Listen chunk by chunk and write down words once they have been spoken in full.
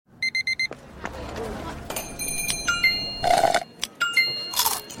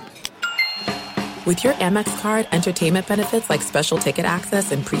With your Amex card, entertainment benefits like special ticket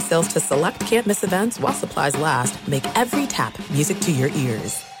access and pre-sales to select can't-miss events while supplies last make every tap music to your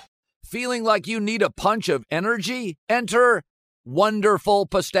ears. Feeling like you need a punch of energy? Enter Wonderful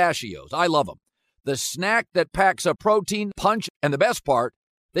Pistachios. I love them. The snack that packs a protein punch, and the best part,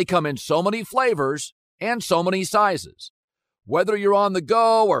 they come in so many flavors and so many sizes. Whether you're on the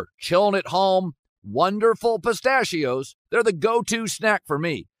go or chilling at home, Wonderful Pistachios, they're the go-to snack for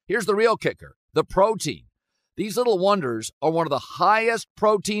me. Here's the real kicker, the protein. These little wonders are one of the highest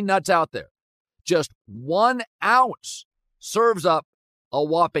protein nuts out there. Just 1 ounce serves up a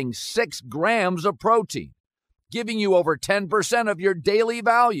whopping 6 grams of protein, giving you over 10% of your daily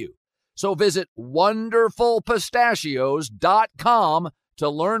value. So visit wonderfulpistachios.com to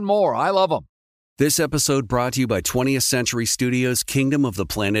learn more. I love them. This episode brought to you by 20th Century Studios' Kingdom of the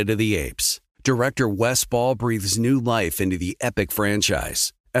Planet of the Apes. Director Wes Ball breathes new life into the epic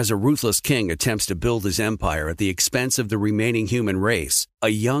franchise. As a ruthless king attempts to build his empire at the expense of the remaining human race, a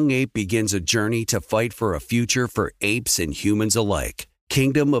young ape begins a journey to fight for a future for apes and humans alike.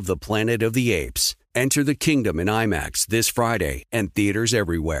 Kingdom of the Planet of the Apes. Enter the kingdom in IMAX this Friday and theaters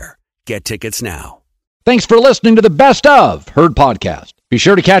everywhere. Get tickets now. Thanks for listening to the Best of Herd podcast. Be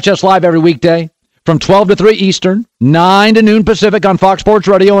sure to catch us live every weekday from 12 to 3 Eastern, 9 to noon Pacific on Fox Sports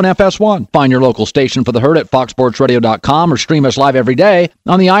Radio and FS1. Find your local station for the Herd at foxsportsradio.com or stream us live every day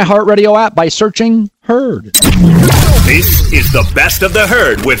on the iHeartRadio app by searching Herd. This is the Best of the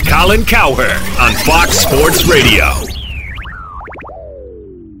Herd with Colin Cowherd on Fox Sports Radio.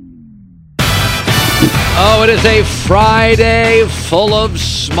 Oh, it is a Friday full of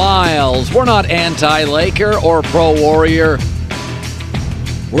smiles. We're not anti-Laker or pro-Warrior.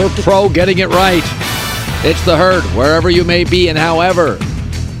 We're pro getting it right. It's the Herd, wherever you may be and however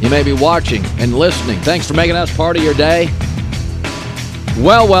you may be watching and listening. Thanks for making us part of your day.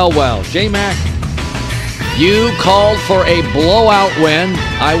 Well. J-Mac, you called for a blowout win.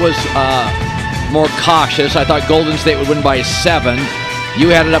 I was more cautious. I thought Golden State would win by 7. You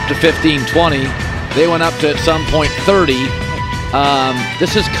had it up to 15-20. They went up to, at some point, 30.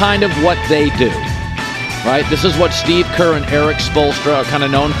 This is kind of what they do, right? This is what Steve Kerr and Eric Spoelstra are kind of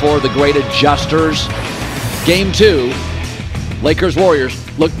known for, the great adjusters. Game 2, Lakers-Warriors,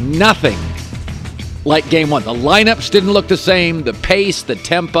 looked nothing like Game 1. The lineups didn't look the same, the pace, the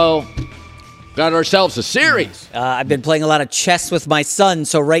tempo. Got ourselves a series. I've been playing a lot of chess with my son,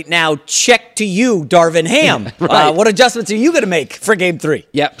 so right now, check to you, Darvin Ham. Right. What adjustments are you going to make for Game 3?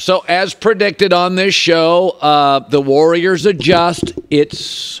 Yep, so as predicted on this show, the Warriors adjust.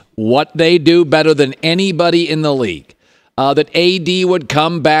 It's what they do better than anybody in the league. That AD would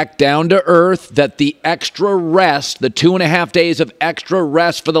come back down to earth, that the extra rest, the 2.5 days of extra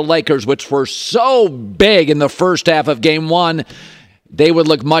rest for the Lakers, which were so big in the first half of Game 1, they would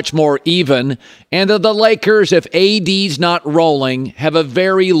look much more even. And the Lakers, if AD's not rolling, have a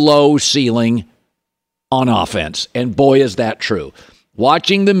very low ceiling on offense. And boy, is that true.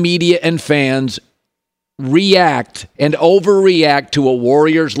 Watching the media and fans react and overreact to a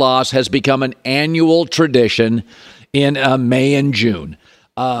Warriors loss has become an annual tradition in May and June.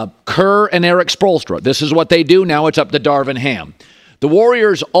 Kerr and Eric Spoelstra, this is what they do. Now it's up to Darvin Ham. The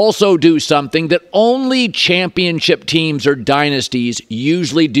Warriors also do something that only championship teams or dynasties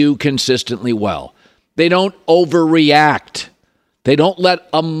usually do consistently well. They don't overreact. They don't let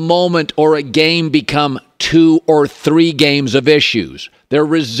a moment or a game become 2 or 3 games of issues. They're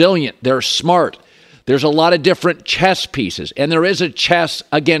resilient. They're smart. There's a lot of different chess pieces, and there is a chess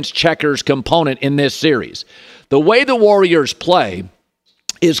against checkers component in this series. The way the Warriors play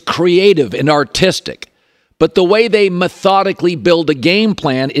is creative and artistic. But the way they methodically build a game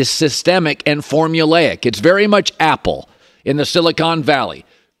plan is systemic and formulaic. It's very much Apple in the Silicon Valley.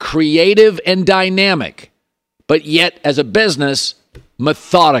 Creative and dynamic, but yet as a business,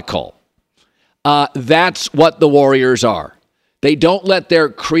 methodical. That's what the Warriors are. They don't let their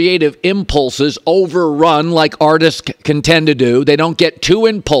creative impulses overrun like artists can tend to do. They don't get too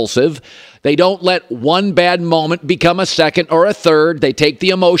impulsive. They don't let one bad moment become a second or a third. They take the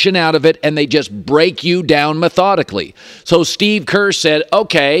emotion out of it, and they just break you down methodically. So Steve Kerr said,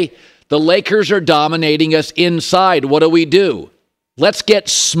 okay, the Lakers are dominating us inside. What do? Let's get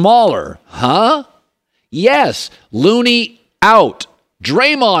smaller. Huh? Yes, Looney out.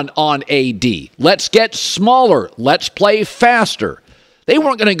 Draymond on AD. Let's get smaller. Let's play faster. They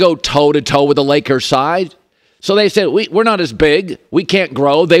weren't going to go toe-to-toe with the Lakers side. So they said, we're not as big. We can't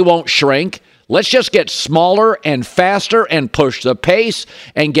grow. They won't shrink. Let's just get smaller and faster and push the pace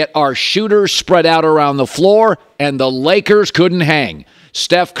and get our shooters spread out around the floor, and the Lakers couldn't hang.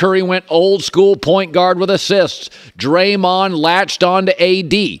 Steph Curry went old school point guard with assists. Draymond latched on to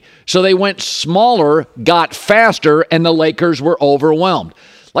AD. So they went smaller, got faster, and the Lakers were overwhelmed.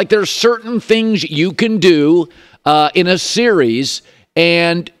 Like, there's certain things you can do in a series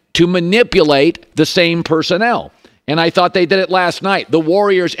and to manipulate the same personnel. And I thought they did it last night. The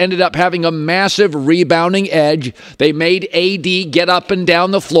Warriors ended up having a massive rebounding edge. They made AD get up and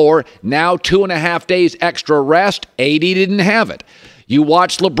down the floor. Now 2.5 days extra rest. AD didn't have it. You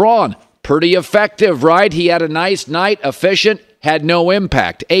watched LeBron. Pretty effective, right? He had a nice night, efficient, had no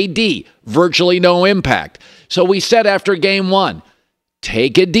impact. AD, virtually no impact. So we said after game one,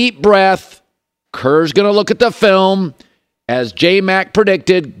 take a deep breath. Kerr's going to look at the film. As J-Mac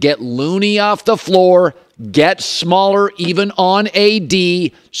predicted, get Looney off the floor, get smaller even on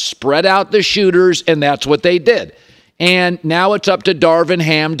AD, spread out the shooters, and that's what they did. And now it's up to Darvin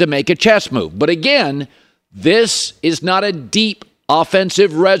Ham to make a chess move. But again, this is not a deep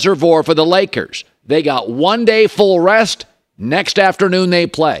offensive reservoir for the Lakers. They got 1 day full rest. Next afternoon they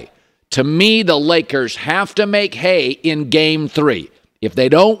play. To me, the Lakers have to make hay in game 3. If they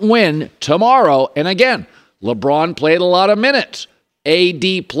don't win tomorrow, and again, LeBron played a lot of minutes.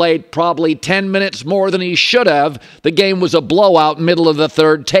 AD played probably 10 minutes more than he should have. The game was a blowout middle of the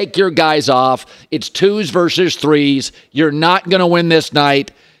third. Take your guys off. It's 2s versus 3s. You're not going to win this night.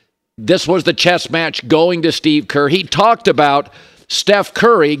 This was the chess match going to Steve Kerr. He talked about Steph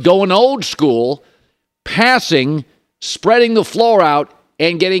Curry going old school, passing, spreading the floor out,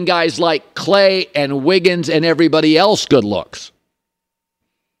 and getting guys like Clay and Wiggins and everybody else good looks.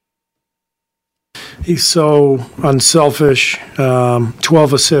 He's so unselfish.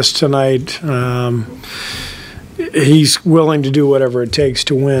 12 assists tonight. He's willing to do whatever it takes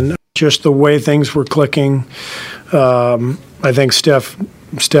to win. Just the way things were clicking. I think Steph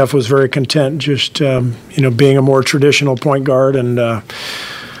was very content just being a more traditional point guard and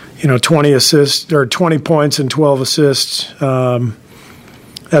 20 assists or 20 points and 12 assists.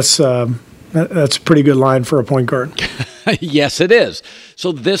 That's a pretty good line for a point guard. Yes, it is.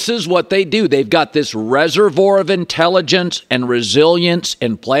 So this is what they do. They've got this reservoir of intelligence and resilience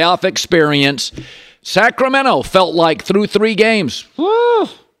and playoff experience. Sacramento felt like through 3 games,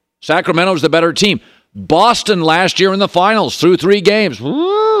 Sacramento's the better team. Boston last year in the finals through 3 games,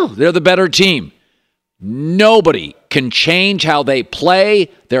 they're the better team. Nobody can change how they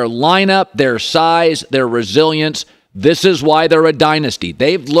play, their lineup, their size, their resilience. This is why they're a dynasty.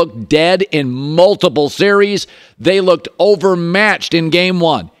 They've looked dead in multiple series. They looked overmatched in game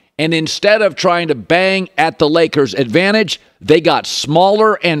 1. And instead of trying to bang at the Lakers' advantage, they got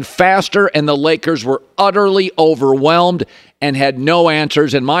smaller and faster, and the Lakers were utterly overwhelmed and had no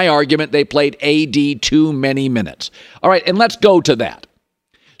answers. In my argument, they played AD too many minutes. All right, and let's go to that.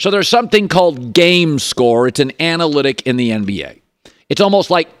 So there's something called game score. It's an analytic in the NBA. It's almost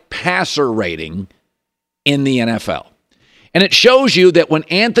like passer rating in the NFL. And it shows you that when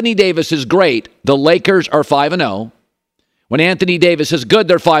Anthony Davis is great, the Lakers are 5-0. When Anthony Davis is good,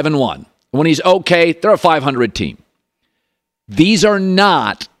 they're 5-1. When he's okay, they're a 500 team. These are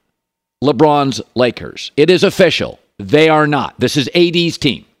not LeBron's Lakers. It is official. They are not. This is AD's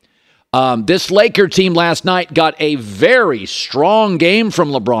team. This Laker team last night got a very strong game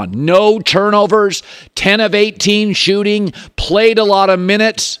from LeBron. No turnovers, 10 of 18 shooting, played a lot of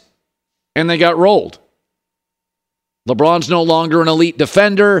minutes, and they got rolled. LeBron's no longer an elite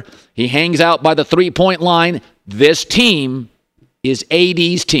defender. He hangs out by the three-point line. This team is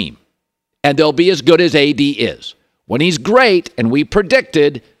AD's team, and they'll be as good as AD is. When he's great, and we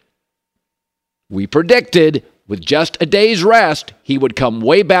predicted with just a day's rest, he would come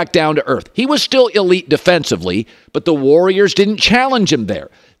way back down to earth. He was still elite defensively, but the Warriors didn't challenge him there.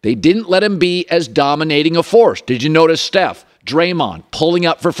 They didn't let him be as dominating a force. Did you notice Steph, Draymond pulling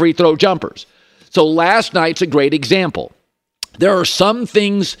up for free throw jumpers? So last night's a great example. There are some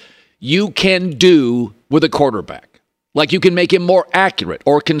things you can do with a quarterback. Like you can make him more accurate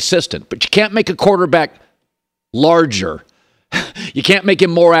or consistent, but you can't make a quarterback larger. You can't make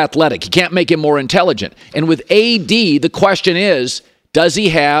him more athletic. You can't make him more intelligent. And with AD, the question is, does he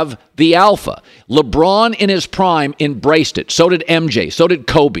have the alpha? LeBron in his prime embraced it. So did MJ. So did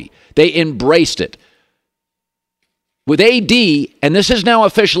Kobe. They embraced it. With AD, and this is now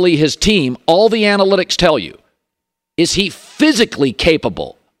officially his team, all the analytics tell you, is he physically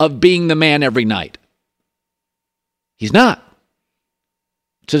capable of being the man every night? He's not.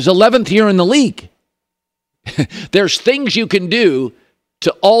 It's his 11th year in the league. There's things you can do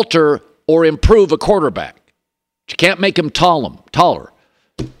to alter or improve a quarterback. You can't make him taller.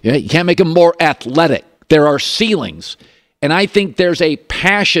 You can't make him more athletic. There are ceilings. And I think there's a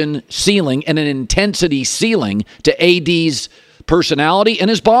passion ceiling and an intensity ceiling to AD's personality and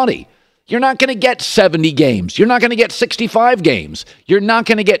his body. You're not going to get 70 games. You're not going to get 65 games. You're not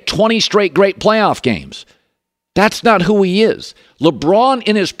going to get 20 straight great playoff games. That's not who he is. LeBron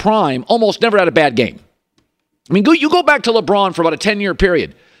in his prime almost never had a bad game. I mean, you go back to LeBron for about a 10-year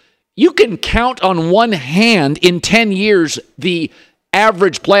period. You can count on one hand in 10 years the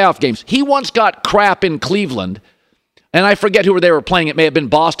average playoff games. He once got crap in Cleveland, and I forget who they were playing. It may have been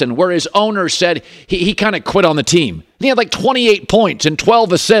Boston, where his owner said he kind of quit on the team. He had like 28 points and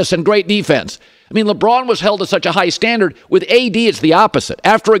 12 assists and great defense. I mean, LeBron was held to such a high standard. With AD, it's the opposite.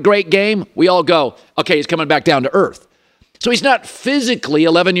 After a great game, we all go, okay, he's coming back down to earth. So he's not physically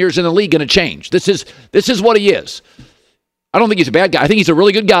 11 years in the league going to change. This is what he is. I don't think he's a bad guy. I think he's a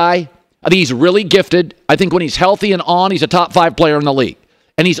really good guy. I think he's really gifted. I think when he's healthy and on, he's a top 5 player in the league.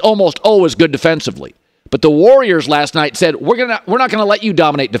 And he's almost always good defensively. But the Warriors last night said, we're not going to let you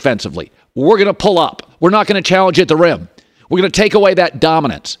dominate defensively. We're going to pull up. We're not going to challenge you at the rim. We're going to take away that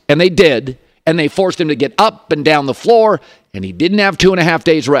dominance. And they did. And they forced him to get up and down the floor. And he didn't have 2.5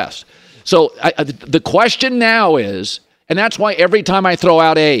 days rest. So the question now is, and that's why every time I throw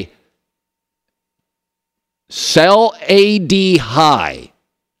out a sell AD high,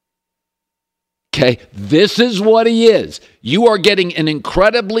 okay, this is what he is. You are getting an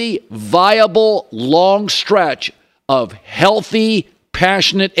incredibly viable long stretch of healthy,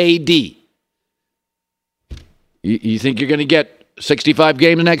 passionate AD. You think you're going to get 65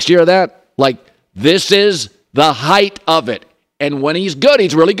 games next year of that? Like, this is the height of it. And when he's good,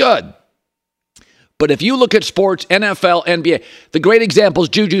 he's really good. But if you look at sports, NFL, NBA, the great example is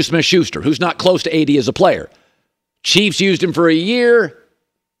Juju Smith-Schuster, who's not close to AD as a player. Chiefs used him for a year,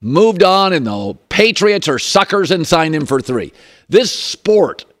 moved on, and the Patriots are suckers and signed him for 3. This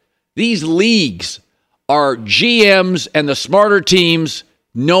sport, these leagues, are GMs and the smarter teams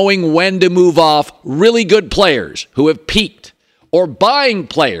knowing when to move off really good players who have peaked, or buying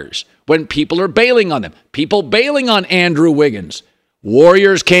players when people are bailing on them. People bailing on Andrew Wiggins.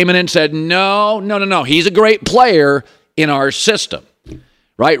 Warriors came in and said, no. He's a great player in our system.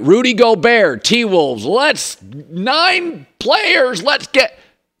 Right? Rudy Gobert, T-Wolves, 9 players,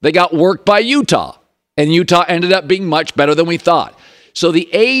 They got worked by Utah, and Utah ended up being much better than we thought. So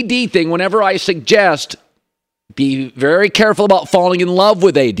the AD thing, whenever I suggest, be very careful about falling in love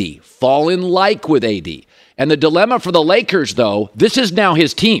with AD, fall in like with AD. And the dilemma for the Lakers, though, this is now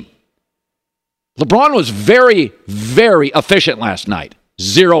his team. LeBron was very, very efficient last night.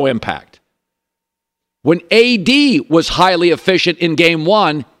 0 impact. When AD was highly efficient in game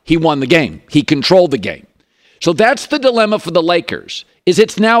 1, he won the game. He controlled the game. So that's the dilemma for the Lakers, is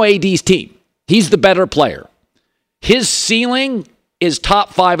it's now AD's team. He's the better player. His ceiling is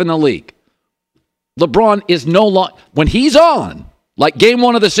top 5 in the league. LeBron is no longer, when he's on, like game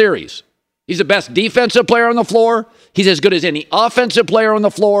 1 of the series, he's the best defensive player on the floor. He's as good as any offensive player on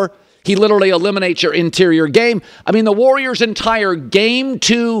the floor. He literally eliminates your interior game. I mean, the Warriors' entire game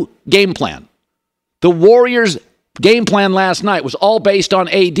 2 game plan. The Warriors' game plan last night was all based on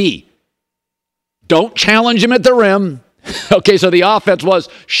AD. Don't challenge him at the rim. Okay, so the offense was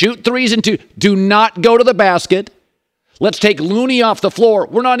shoot threes and 2. Do not go to the basket. Let's take Looney off the floor.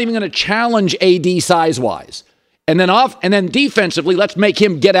 We're not even going to challenge AD size-wise. And then defensively, let's make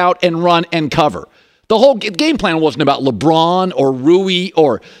him get out and run and cover. The whole game plan wasn't about LeBron or Rui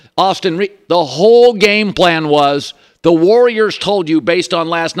or Austin Reed. The whole game plan was the Warriors told you based on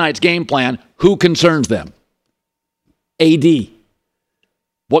last night's game plan who concerns them. AD.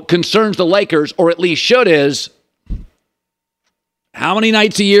 What concerns the Lakers, or at least should, is how many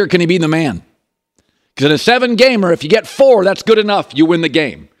nights a year can he be the man? Because in a 7-gamer, if you get 4, that's good enough. You win the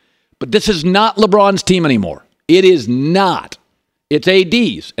game. But this is not LeBron's team anymore. It is not. It's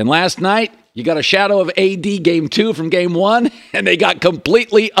AD's. And last night, you got a shadow of AD game 2 from game 1, and they got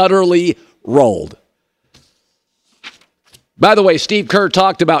completely, utterly rolled. By the way, Steve Kerr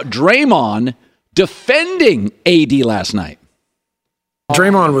talked about Draymond defending AD last night.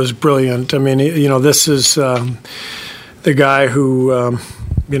 Draymond was brilliant. I mean, this is the guy who,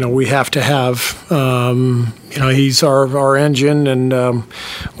 we have to have. He's our engine, and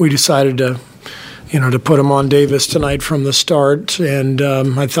we decided to put him on Davis tonight from the start. And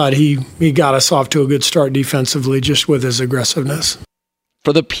I thought he got us off to a good start defensively just with his aggressiveness.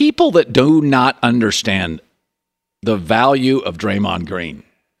 For the people that do not understand the value of Draymond Green,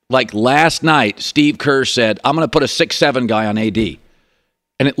 like last night, Steve Kerr said, I'm going to put a 6'7" guy on AD.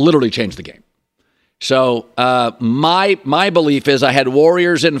 And it literally changed the game. So my belief is I had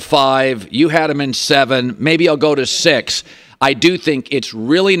Warriors in 5. You had them in 7. Maybe I'll go to 6. I do think it's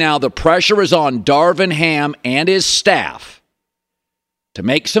really now the pressure is on Darvin Ham and his staff to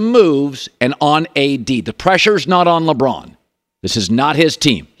make some moves and on AD. The pressure's not on LeBron. This is not his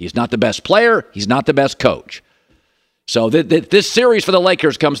team. He's not the best player. He's not the best coach. So this series for the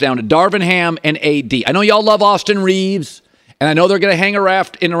Lakers comes down to Darvin Ham and AD. I know y'all love Austin Reeves, and I know they're going to hang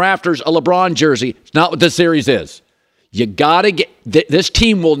in the rafters a LeBron jersey. It's not what this series is. You got to get this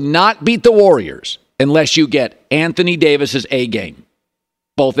team will not beat the Warriors unless you get Anthony Davis's A game.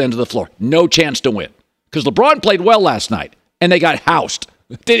 Both ends of the floor. No chance to win. Because LeBron played well last night, and they got housed.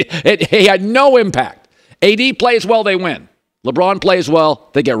 He had no impact. AD plays well, they win. LeBron plays well,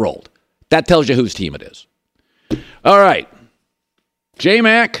 they get rolled. That tells you whose team it is. All right.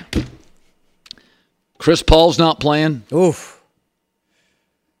 J-Mac. Chris Paul's not playing. Oof.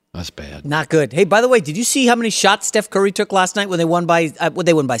 That's bad. Not good. Hey, by the way, did you see how many shots Steph Curry took last night when they won by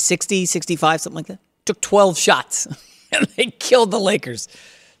 60, 65, something like that? Took 12 shots, and they killed the Lakers.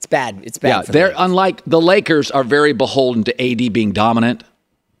 It's bad. It's bad. Yeah, they're unlike the Lakers are very beholden to AD being dominant.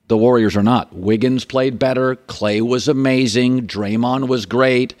 The Warriors are not. Wiggins played better. Clay was amazing. Draymond was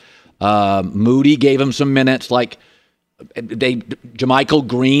great. Moody gave him some minutes. JaMychal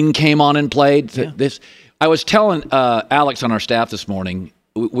Green came on and played. Yeah. I was telling Alex on our staff this morning.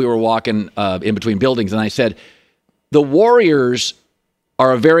 We were walking in between buildings, and I said, the Warriors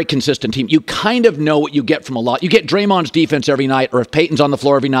are a very consistent team. You kind of know what you get from a lot. You get Draymond's defense every night, or if Peyton's on the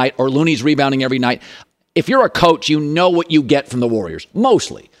floor every night, or Looney's rebounding every night. If you're a coach, you know what you get from the Warriors,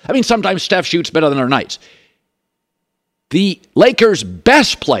 mostly. I mean, sometimes Steph shoots better than our nights. The Lakers'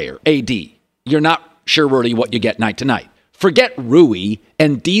 best player, AD, you're not sure really what you get night to night. Forget Rui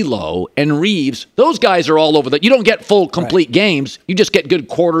and D'Lo and Reeves. Those guys are all over you don't get full, complete games. You just get good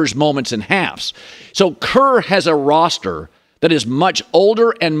quarters, moments, and halves. So Kerr has a roster that is much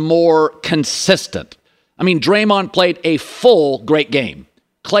older and more consistent. I mean, Draymond played a full, great game.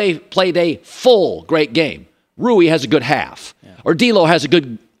 Clay played a full, great game. Rui has a good half. Yeah. Or D'Lo has a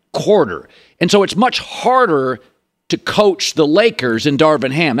good quarter. And so it's much harder to coach the Lakers and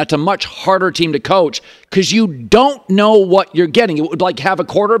Darvin Ham. That's a much harder team to coach because you don't know what you're getting. It would have a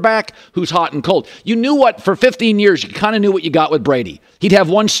quarterback who's hot and cold. You knew what, for 15 years, you kind of knew what you got with Brady. He'd have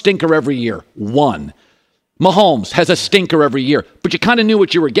one stinker every year. One. Mahomes has a stinker every year, but you kind of knew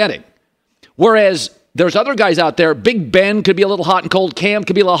what you were getting. Whereas there's other guys out there. Big Ben could be a little hot and cold. Cam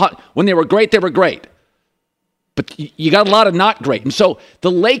could be a little hot. When they were great, they were great. But you got a lot of not great. And so the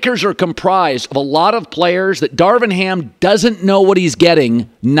Lakers are comprised of a lot of players that Darvin Ham doesn't know what he's getting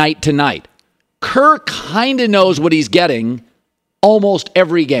night to night. Kerr kind of knows what he's getting almost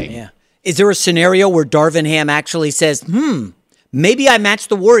every game. Yeah. Is there a scenario where Darvin Ham actually says, maybe I match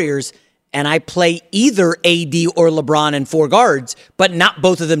the Warriors and I play either AD or LeBron and four guards, but not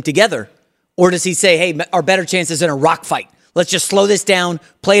both of them together? Or does he say, hey, our better chances in a rock fight? Let's just slow this down,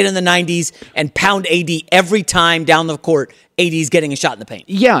 play it in the 90s, and pound AD every time down the court AD's getting a shot in the paint.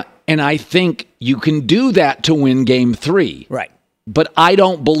 Yeah, and I think you can do that to win Game 3. Right. But I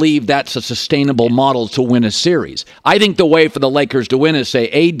don't believe that's a sustainable model to win a series. I think the way for the Lakers to win is say,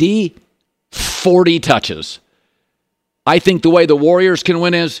 AD, 40 touches. I think the way the Warriors can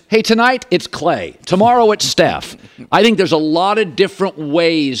win is, hey, tonight it's Clay. Tomorrow it's Steph. I think there's a lot of different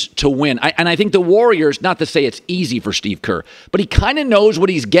ways to win. And I think the Warriors, not to say it's easy for Steve Kerr, but he kind of knows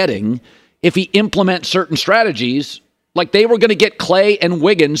what he's getting if he implements certain strategies. Like they were going to get Clay and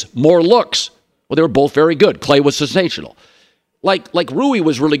Wiggins more looks. Well, they were both very good. Clay was sensational. Like Rui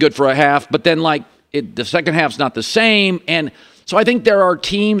was really good for a half, but then the second half's not the same. And so I think there are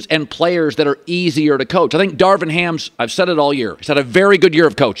teams and players that are easier to coach. I think Darvin Ham's, I've said it all year, he's had a very good year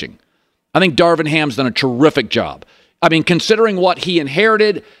of coaching. I think Darvin Ham's done a terrific job. I mean, considering what he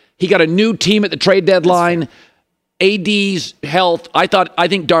inherited, he got a new team at the trade deadline, AD's health, I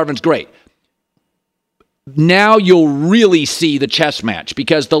think Darvin's great. Now you'll really see the chess match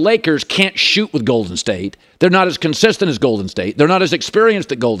because the Lakers can't shoot with Golden State. They're not as consistent as Golden State. They're not as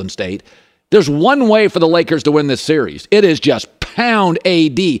experienced at Golden State. There's one way for the Lakers to win this series. It is just pound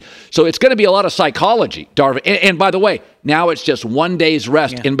AD. So it's going to be a lot of psychology, Darvin. And by the way, now it's just 1 day's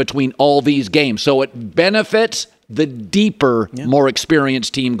rest in between all these games. So it benefits the deeper, more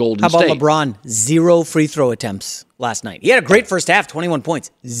experienced team, Golden State. How about LeBron? 0 free throw attempts last night. He had a great first half, 21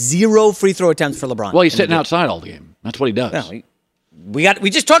 points. 0 free throw attempts for LeBron. Well, he's sitting outside all the game. That's what he does. No, we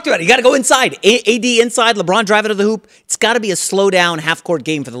just talked about it. You got to go inside. AD inside, LeBron driving to the hoop. It's got to be a slow-down, half-court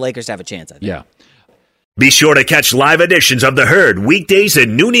game for the Lakers to have a chance, I think. Yeah. Be sure to catch live editions of The Herd weekdays at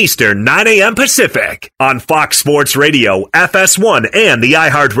noon Eastern, 9 a.m. Pacific on Fox Sports Radio, FS1, and the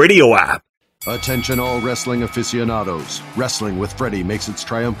iHeartRadio app. Attention all wrestling aficionados. Wrestling with Freddie makes its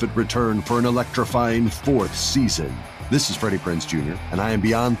triumphant return for an electrifying 4th season. This is Freddie Prinze Jr., and I am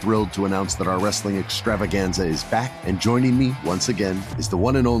beyond thrilled to announce that our wrestling extravaganza is back, and joining me once again is the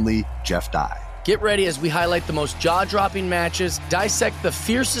one and only Jeff Dye. Get ready as we highlight the most jaw-dropping matches, dissect the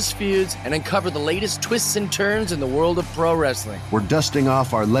fiercest feuds, and uncover the latest twists and turns in the world of pro wrestling. We're dusting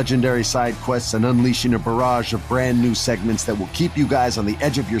off our legendary side quests and unleashing a barrage of brand new segments that will keep you guys on the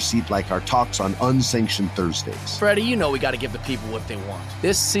edge of your seat like our talks on Unsanctioned Thursdays. Freddie, you know we got to give the people what they want.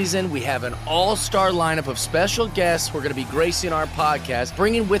 This season, we have an all-star lineup of special guests who are going to be gracing our podcast,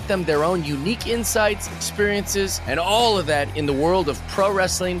 bringing with them their own unique insights, experiences, and all of that in the world of pro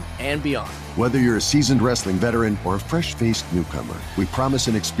wrestling and beyond. Whether you're a seasoned wrestling veteran or a fresh-faced newcomer, we promise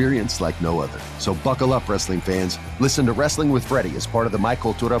an experience like no other. So buckle up, wrestling fans. Listen to Wrestling with Freddie as part of the My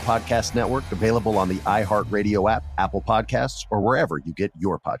Cultura Podcast Network, available on the iHeartRadio app, Apple Podcasts, or wherever you get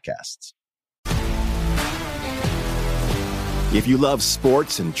your podcasts. If you love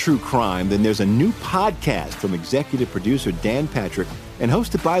sports and true crime, then there's a new podcast from executive producer Dan Patrick and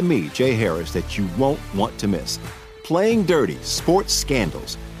hosted by me, Jay Harris, that you won't want to miss. Playing Dirty: Sports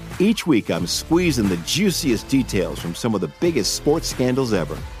Scandals. Each week, I'm squeezing the juiciest details from some of the biggest sports scandals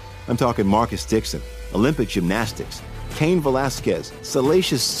ever. I'm talking Marcus Dixon, Olympic gymnastics, Cain Velasquez,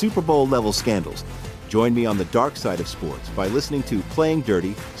 salacious Super Bowl-level scandals. Join me on the dark side of sports by listening to Playing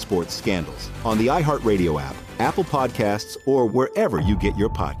Dirty: Sports Scandals on the iHeartRadio app, Apple Podcasts, or wherever you get your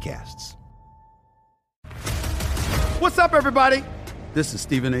podcasts. What's up, everybody? This is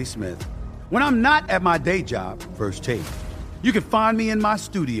Stephen A. Smith. When I'm not at my day job, First Take, you can find me in my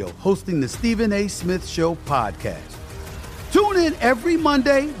studio hosting the Stephen A. Smith Show podcast. Tune in every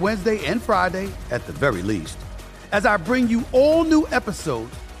Monday, Wednesday, and Friday, at the very least, as I bring you all new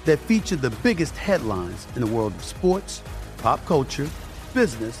episodes that feature the biggest headlines in the world of sports, pop culture,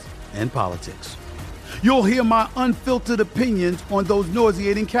 business, and politics. You'll hear my unfiltered opinions on those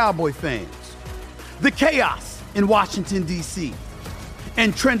nauseating Cowboy fans, the chaos in Washington, D.C.,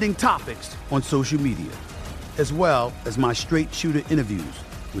 and trending topics on social media, as well as my straight shooter interviews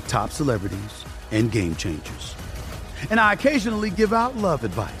with top celebrities and game changers. And I occasionally give out love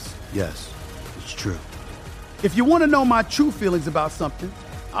advice. Yes, it's true. If you want to know my true feelings about something,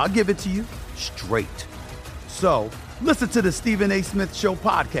 I'll give it to you straight. So listen to the Stephen A. Smith Show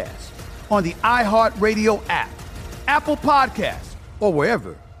podcast on the iHeartRadio app, Apple Podcasts, or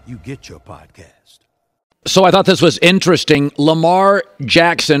wherever you get your podcast. So I thought this was interesting. Lamar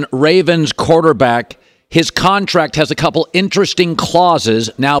Jackson, Ravens quarterback, his contract has a couple interesting clauses.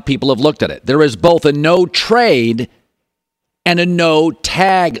 Now people have looked at it. There is both a no trade and a no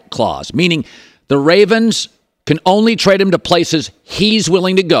tag clause, meaning the Ravens can only trade him to places he's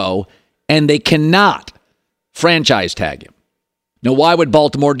willing to go, and they cannot franchise tag him. Now, why would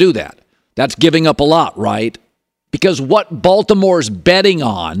Baltimore do that? That's giving up a lot, right? Because what Baltimore's betting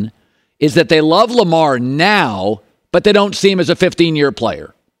on is that they love Lamar now, but they don't see him as a 15-year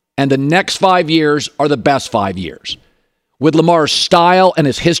player. And the next 5 years are the best 5 years. With Lamar's style and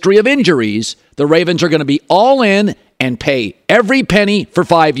his history of injuries, the Ravens are going to be all in and pay every penny for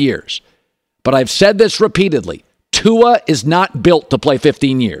 5 years. But I've said this repeatedly. Tua is not built to play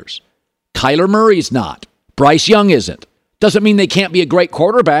 15 years. Kyler Murray's not. Bryce Young isn't. Doesn't mean they can't be a great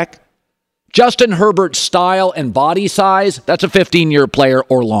quarterback. Justin Herbert's style and body size, that's a 15-year player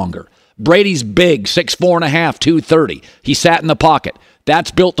or longer. Brady's big, 6'4.5", 230. He sat in the pocket.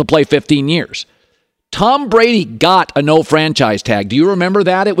 That's built to play 15 years. Tom Brady got a no franchise tag. Do you remember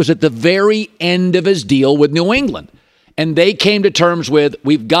that? It was at the very end of his deal with New England. And they came to terms with,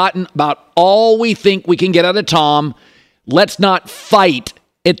 we've gotten about all we think we can get out of Tom. Let's not fight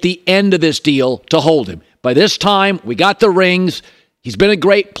at the end of this deal to hold him. By this time, we got the rings. He's been a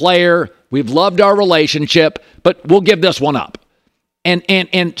great player. We've loved our relationship, but we'll give this one up.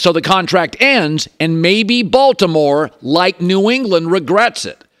 And so the contract ends, and maybe Baltimore, like New England, regrets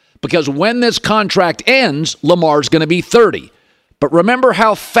it. Because when this contract ends, Lamar's going to be 30. But remember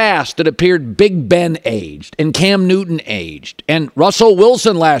how fast it appeared Big Ben aged, and Cam Newton aged, and Russell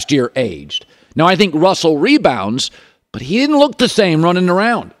Wilson last year aged. Now, I think Russell rebounds, but he didn't look the same running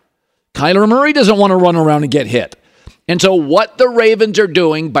around. Kyler Murray doesn't want to run around and get hit. And so what the Ravens are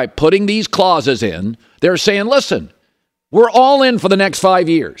doing by putting these clauses in, they're saying, listen, we're all in for the next 5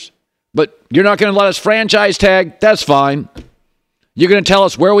 years, but you're not going to let us franchise tag? That's fine. You're going to tell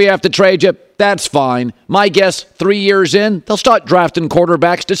us where we have to trade you? That's fine. My guess, 3 years in, they'll start drafting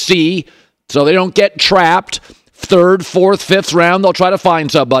quarterbacks to see so they don't get trapped. 3rd, 4th, 5th round, they'll try to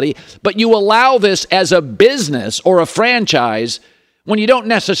find somebody. But you allow this as a business or a franchise when you don't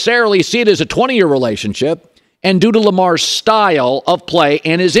necessarily see it as a 20-year relationship. And due to Lamar's style of play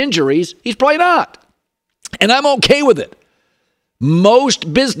and his injuries, he's probably not. And I'm okay with it.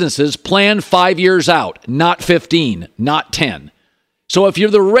 Most businesses plan 5 years out, not 15, not 10. So if you're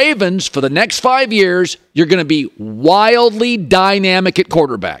the Ravens for the next 5 years, you're going to be wildly dynamic at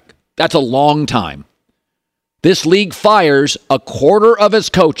quarterback. That's a long time. This league fires a quarter of its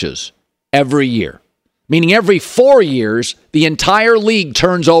coaches every year, meaning every 4 years, the entire league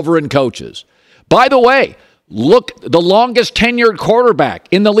turns over in coaches. By the way, look, the longest tenured quarterback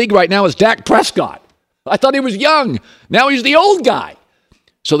in the league right now is Dak Prescott. I thought he was young. Now he's the old guy.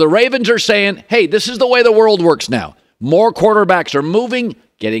 So the Ravens are saying, hey, this is the way the world works now. More quarterbacks are moving,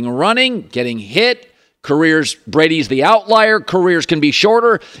 getting running, getting hit. Careers, Brady's the outlier. Careers can be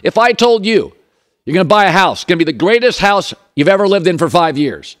shorter. If I told you, you're going to buy a house, it's going to be the greatest house you've ever lived in for 5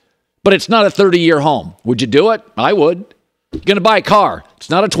 years, but it's not a 30-year home, would you do it? I would. You're going to buy a car. It's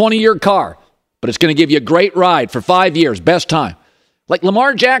not a 20-year car, but it's going to give you a great ride for 5 years, best time. Like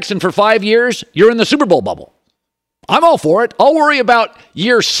Lamar Jackson for 5 years, you're in the Super Bowl bubble. I'm all for it. I'll worry about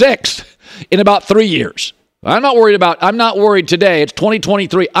year 6 in about 3 years. I'm not worried today. It's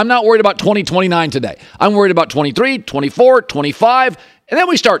 2023. I'm not worried about 2029 today. I'm worried about 23, 24, 25, and then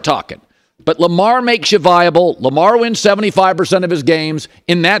we start talking. But Lamar makes you viable. Lamar wins 75% of his games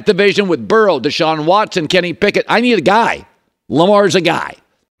in that division with Burrow, Deshaun Watson, Kenny Pickett. I need a guy. Lamar's a guy.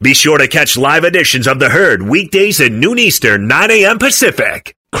 Be sure to catch live editions of The Herd weekdays at noon Eastern, 9 a.m.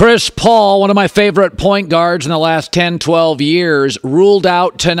 Pacific. Chris Paul, one of my favorite point guards in the last 10, 12 years, ruled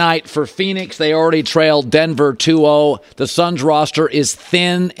out tonight for Phoenix. They already trailed Denver 2-0. The Suns roster is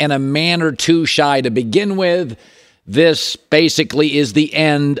thin and a man or two shy to begin with. This basically is the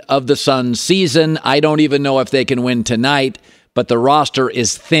end of the Suns season. I don't even know if they can win tonight, but the roster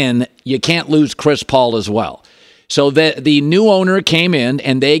is thin. You can't lose Chris Paul as well. So the new owner came in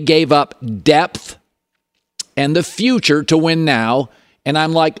and they gave up depth and the future to win now. And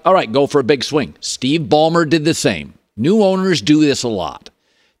I'm like, all right, go for a big swing. Steve Ballmer did the same. New owners do this a lot.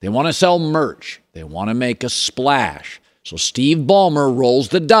 They want to sell merch. They want to make a splash. So Steve Ballmer rolls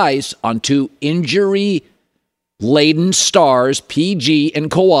the dice on two injury-laden stars, PG and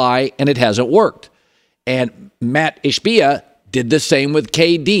Kawhi, and it hasn't worked. And Matt Ishbia did the same with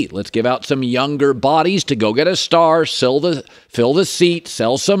KD. Let's give out some younger bodies to go get a star, fill the seat,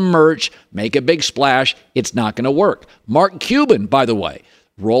 sell some merch, make a big splash. It's not going to work. Mark Cuban, by the way,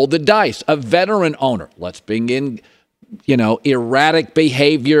 rolled the dice, a veteran owner. Let's bring in, erratic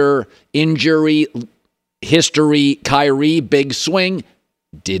behavior, injury, history, Kyrie, big swing.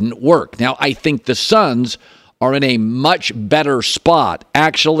 Didn't work. Now, I think the Suns are in a much better spot,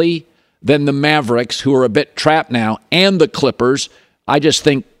 actually, than the Mavericks, who are a bit trapped now, and the Clippers. I just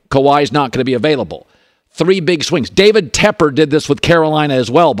think Kawhi's not going to be available. 3 big swings. David Tepper did this with Carolina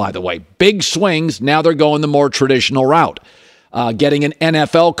as well, by the way. Big swings. Now they're going the more traditional route. Getting an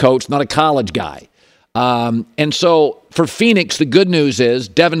NFL coach, not a college guy. And so for Phoenix, the good news is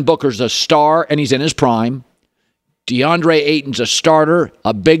Devin Booker's a star, and he's in his prime. DeAndre Ayton's a starter,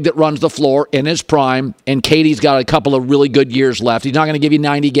 a big that runs the floor in his prime, and Katie's got a couple of really good years left. He's not going to give you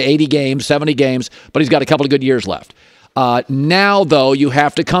 90, 80 games, 70 games, but he's got a couple of good years left. Now, though, you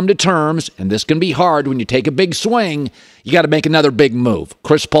have to come to terms, and this can be hard when you take a big swing. You got to make another big move.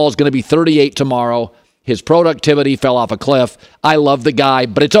 Chris Paul's going to be 38 tomorrow. His productivity fell off a cliff. I love the guy,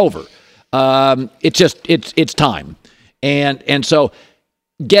 but it's over. It's time. And so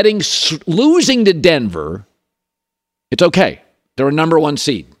losing to Denver, it's okay. They're a number 1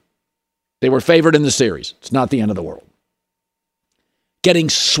 seed. They were favored in the series. It's not the end of the world. Getting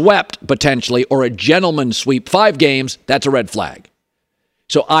swept, potentially, or a gentleman's sweep 5 games, that's a red flag.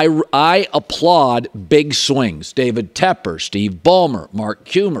 So I applaud big swings. David Tepper, Steve Ballmer, Mark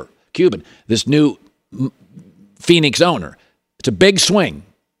Cuban, this new Phoenix owner. It's a big swing.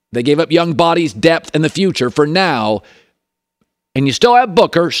 They gave up young bodies, depth, and the future for now. And you still have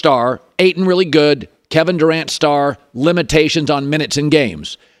Booker, star, Ayton really good, Kevin Durant, star, limitations on minutes in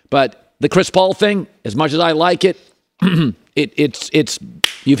games. But the Chris Paul thing, as much as I like it, it's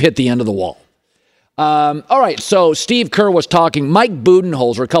you've hit the end of the wall. All right, so Steve Kerr was talking. Mike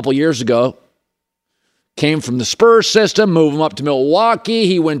Budenholzer a couple years ago came from the Spurs system, move him up to Milwaukee.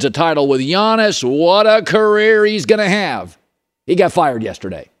 He wins a title with Giannis. What a career he's going to have. He got fired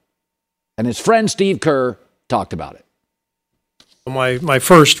yesterday. And his friend Steve Kerr talked about it. My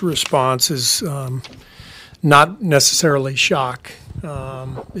first response is not necessarily shock.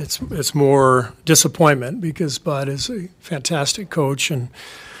 It's more disappointment because Bud is a fantastic coach and,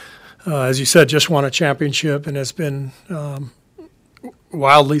 as you said, just won a championship and has been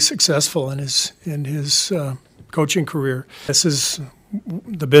wildly successful in his coaching career. This is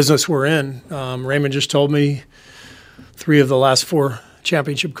the business we're in. Raymond just told me 3 of the last 4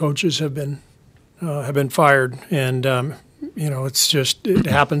 championship coaches have been fired, and it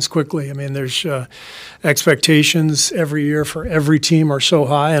happens quickly. I mean, there's expectations every year for every team are so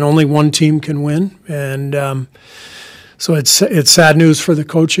high, and only one team can win. And So it's sad news for the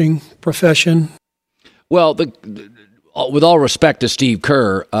coaching profession. Well, with all respect to Steve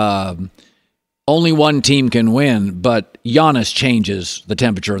Kerr, only one team can win, but Giannis changes the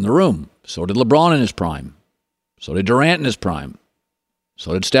temperature in the room. So did LeBron in his prime. So did Durant in his prime.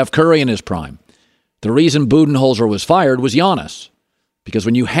 So did Steph Curry in his prime. The reason Budenholzer was fired was Giannis. Because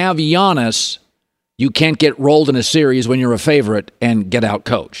when you have Giannis, you can't get rolled in a series when you're a favorite and get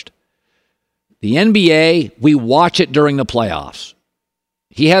out-coached. The NBA, we watch it during the playoffs.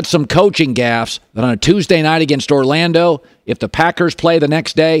 He had some coaching gaffes that on a Tuesday night against Orlando, if the Packers play the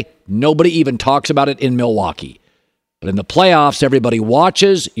next day, nobody even talks about it in Milwaukee. But in the playoffs, everybody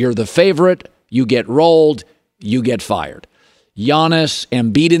watches. You're the favorite. You get rolled. You get fired. Giannis,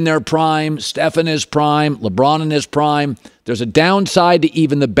 Embiid in their prime, Steph in his prime, LeBron in his prime. There's a downside to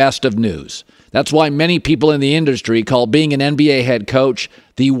even the best of news. That's why many people in the industry call being an NBA head coach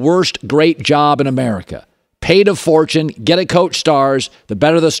the worst great job in America. Paid a fortune, get to coach stars. The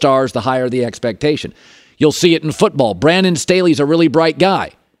better the stars, the higher the expectation. You'll see it in football. Brandon Staley's a really bright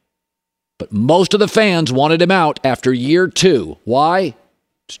guy. But most of the fans wanted him out after year 2. Why?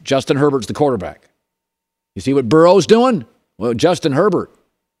 Justin Herbert's the quarterback. You see what Burrow's doing? Well, Justin Herbert.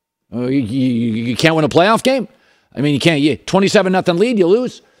 You can't win a playoff game? I mean, you can't. 27-0 lead, you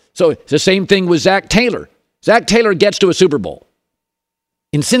lose. So it's the same thing with Zach Taylor. Zach Taylor gets to a Super Bowl.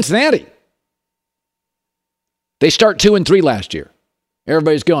 In Cincinnati, they start 2-3 last year.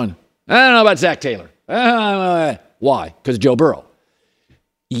 Everybody's going, I don't know about Zach Taylor. Why? Because Joe Burrow.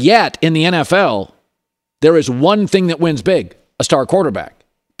 Yet, in the NFL, there is one thing that wins big, a star quarterback.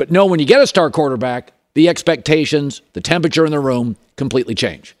 But no, when you get a star quarterback, the expectations, the temperature in the room completely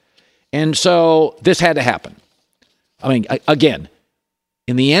change. And so this had to happen. I mean, again,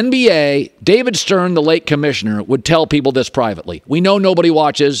 in the NBA, David Stern, the late commissioner, would tell people this privately. We know nobody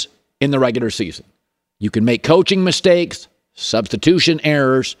watches in the regular season. You can make coaching mistakes, substitution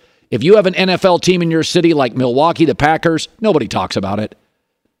errors. If you have an NFL team in your city like Milwaukee, the Packers, nobody talks about it.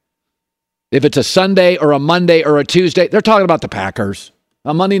 If it's a Sunday or a Monday or a Tuesday, they're talking about the Packers.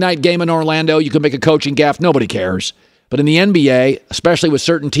 A Monday night game in Orlando, you can make a coaching gaffe, nobody cares. But in the NBA, especially with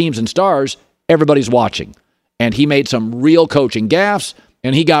certain teams and stars, everybody's watching. And he made some real coaching gaffes,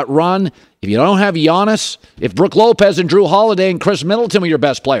 and he got run. If you don't have Giannis, if Brook Lopez and Drew Holiday and Chris Middleton were your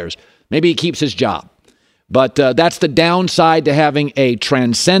best players, maybe he keeps his job. But that's the downside to having a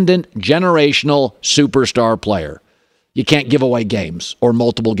transcendent, generational superstar player. You can't give away games or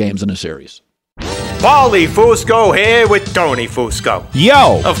multiple games in a series. Paulie Fusco here with Tony Fusco.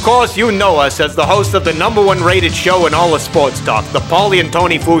 Yo! Of course, you know us as the host of the #1 rated show in all of sports talk, the Paulie and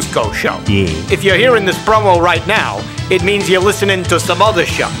Tony Fusco Show. Yeah. If you're hearing this promo right now, it means you're listening to some other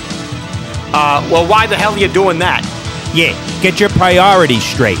show. Well, why the hell are you doing that? Yeah, get your priorities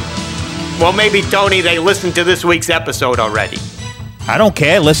straight. Well, maybe, Tony, they listened to this week's episode already. I don't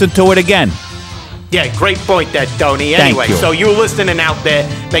care. Listen to it again. Yeah, great point there, Tony. Thank Anyway, you. so you listening out there,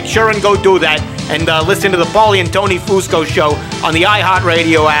 make sure and go do that and listen to the Paulie and Tony Fusco Show on the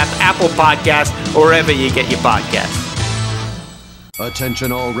iHeartRadio app, Apple Podcasts, or wherever you get your podcasts.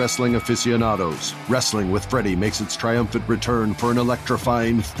 Attention all wrestling aficionados. Wrestling with Freddie makes its triumphant return for an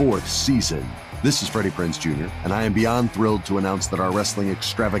electrifying 4th season. This is Freddie Prinze Jr., and I am beyond thrilled to announce that our wrestling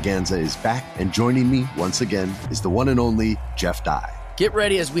extravaganza is back, and joining me once again is the one and only Jeff Dye. Get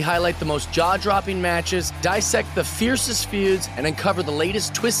ready as we highlight the most jaw-dropping matches, dissect the fiercest feuds, and uncover the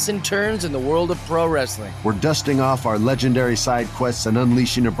latest twists and turns in the world of pro wrestling. We're dusting off our legendary side quests and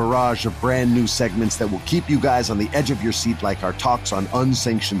unleashing a barrage of brand new segments that will keep you guys on the edge of your seat like our talks on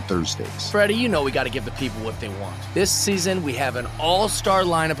Unsanctioned Thursdays. Freddie, you know we got to give the people what they want. This season, we have an all-star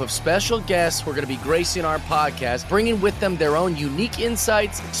lineup of special guests who are going to be gracing our podcast, bringing with them their own unique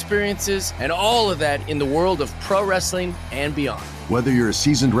insights, experiences, and all of that in the world of pro wrestling and beyond. Whether you're a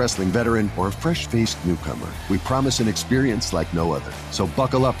seasoned wrestling veteran or a fresh-faced newcomer, we promise an experience like no other. So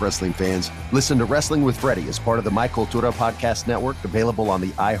buckle up, wrestling fans. Listen to Wrestling with Freddie as part of the My Cultura Podcast Network, available on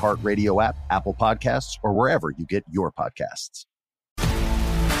the iHeartRadio app, Apple Podcasts, or wherever you get your podcasts.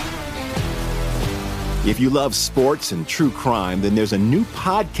 If you love sports and true crime, then there's a new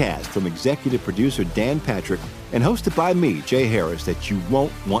podcast from executive producer Dan Patrick and hosted by me, Jay Harris, that you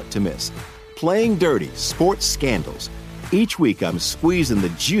won't want to miss. Playing Dirty: Sports Scandals. Each week, I'm squeezing the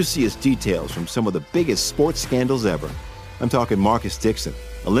juiciest details from some of the biggest sports scandals ever. I'm talking Marcus Dixon,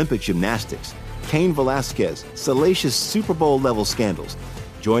 Olympic gymnastics, Cain Velasquez, salacious Super Bowl-level scandals.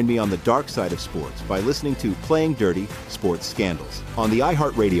 Join me on the dark side of sports by listening to Playing Dirty: Sports Scandals on the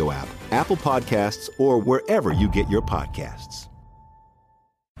iHeartRadio app, Apple Podcasts, or wherever you get your podcasts.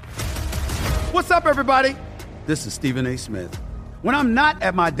 What's up, everybody? This is Stephen A. Smith. When I'm not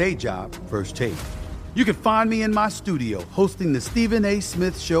at my day job, First Take, You can find me in my studio hosting the Stephen A.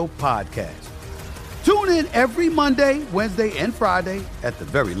 Smith Show podcast. Tune in every Monday, Wednesday, and Friday, at the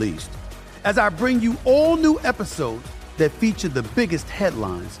very least, as I bring you all new episodes that feature the biggest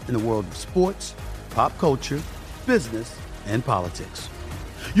headlines in the world of sports, pop culture, business, and politics.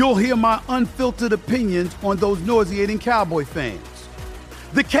 You'll hear my unfiltered opinions on those nauseating Cowboy fans,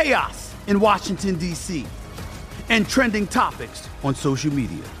 the chaos in Washington, D.C., and trending topics on social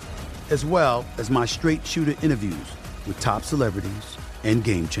media, as well as my straight-shooter interviews with top celebrities and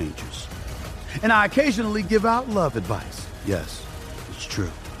game changers. And I occasionally give out love advice. Yes, it's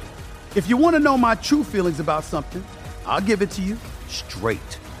true. If you want to know my true feelings about something, I'll give it to you straight.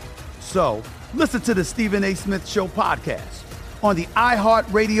 So, listen to the Stephen A. Smith Show podcast on the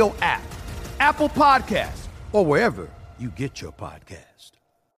iHeartRadio app, Apple Podcasts, or wherever you get your podcast.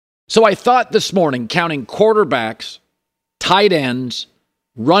 So I thought this morning, counting quarterbacks, tight ends,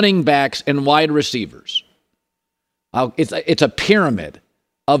 running backs, and wide receivers, it's a pyramid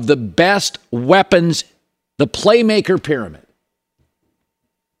of the best weapons, the playmaker pyramid.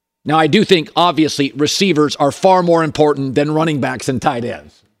 Now, I do think, obviously, receivers are far more important than running backs and tight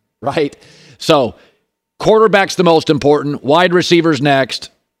ends, right? So, quarterback's the most important, wide receivers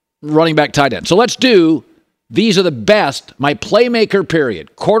next, running back, tight end. So let's do, these are the best, my playmaker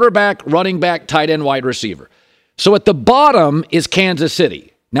period, quarterback, running back, tight end, wide receiver. So at the bottom is Kansas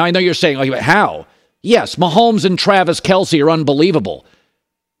City. Now, I know you're saying, like, how? Yes, Mahomes and Travis Kelce are unbelievable.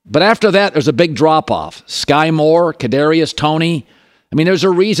 But after that, there's a big drop-off. Sky Moore, Kadarius Toney. I mean, there's a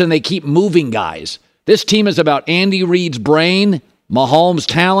reason they keep moving guys. This team is about Andy Reid's brain, Mahomes'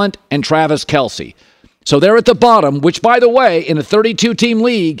 talent, and Travis Kelce. So they're at the bottom, which, by the way, in a 32-team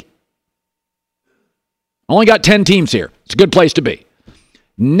league, only got 10 teams here. It's a good place to be.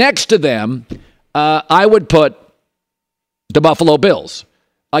 Next to them, I would put the Buffalo Bills.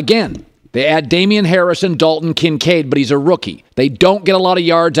 Again, they add Damian Harris and Dalton Kincaid, but he's a rookie. They don't get a lot of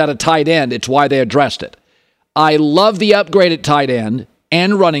yards out of tight end. It's why they addressed it. I love the upgrade at tight end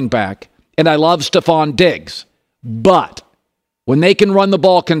and running back, and I love Stephon Diggs. But when they can run the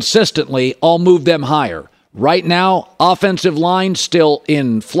ball consistently, I'll move them higher. Right now, offensive line still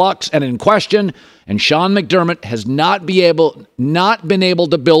in flux and in question, and Sean McDermott has not been able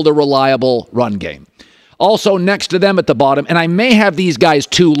to build a reliable run game. Also next to them at the bottom, and I may have these guys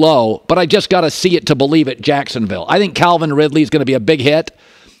too low, but I just got to see it to believe it, Jacksonville. I think Calvin Ridley is going to be a big hit.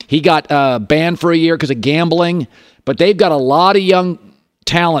 He got banned for a year because of gambling, but they've got a lot of young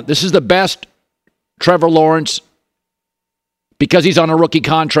talent. This is the best Trevor Lawrence, because he's on a rookie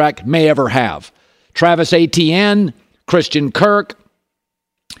contract, may ever have. Travis Etienne, Christian Kirk,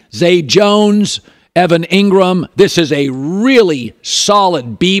 Zay Jones, Evan Ingram. This is a really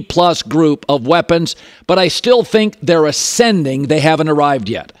solid B-plus group of weapons, but I still think they're ascending. They haven't arrived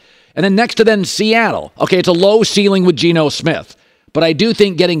yet. And then next to them, Seattle. Okay, it's a low ceiling with Geno Smith, but I do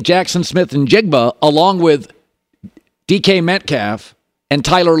think getting Jackson Smith and Jigba along with DK Metcalf and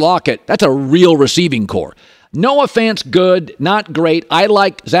Tyler Lockett, that's a real receiving core. Noah Fant's good, not great. I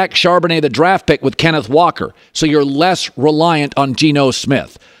like Zach Charbonnet, the draft pick, with Kenneth Walker, so you're less reliant on Geno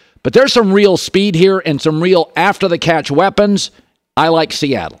Smith. But there's some real speed here and some real after-the-catch weapons. I like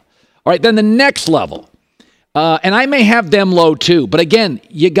Seattle. All right, then the next level. And I may have them low too, but again,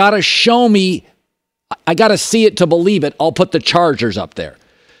 you got to show me. I got to see it to believe it. I'll put the Chargers up there.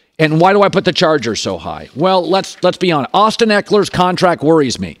 And why do I put the Chargers so high? Well, let's be honest. Austin Eckler's contract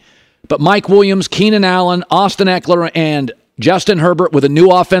worries me. But Mike Williams, Keenan Allen, Austin Eckler, and Justin Herbert with a new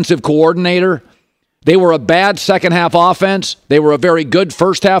offensive coordinator, they were a bad second-half offense. They were a very good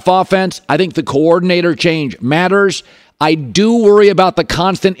first-half offense. I think the coordinator change matters. I do worry about the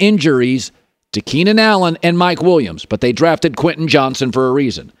constant injuries to Keenan Allen and Mike Williams, but they drafted Quentin Johnson for a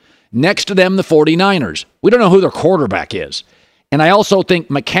reason. Next to them, the 49ers. We don't know who their quarterback is. And I also think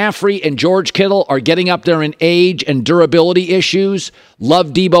McCaffrey and George Kittle are getting up there in age and durability issues.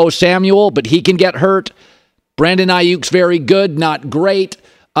 Love Deebo Samuel, but he can get hurt. Brandon Ayuk's very good, not great.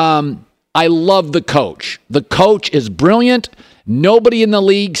 I love the coach. The coach is brilliant. Nobody in the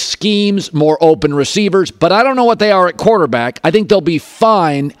league schemes more open receivers, but I don't know what they are at quarterback. I think they'll be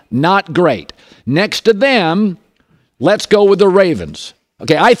fine, not great. Next to them, let's go with the Ravens.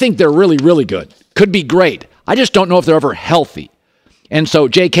 Okay, I think they're really, really good. Could be great. I just don't know if they're ever healthy. And so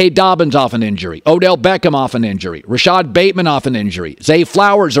J.K. Dobbins off an injury, Odell Beckham off an injury, Rashad Bateman off an injury, Zay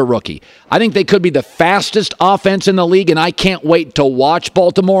Flowers a rookie. I think they could be the fastest offense in the league, and I can't wait to watch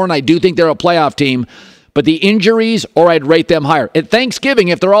Baltimore, and I do think they're a playoff team. But the injuries, or I'd rate them higher. At Thanksgiving,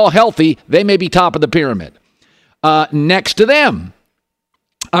 if they're all healthy, they may be top of the pyramid. Next to them,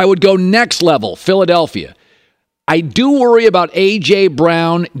 I would go next level, Philadelphia. I do worry about A.J.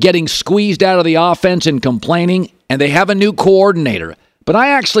 Brown getting squeezed out of the offense and complaining, and they have a new coordinator. But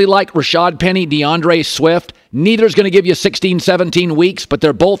I actually like Rashad Penny, DeAndre Swift. Neither's going to give you 16, 17 weeks, but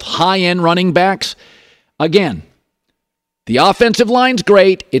they're both high-end running backs. Again, the offensive line's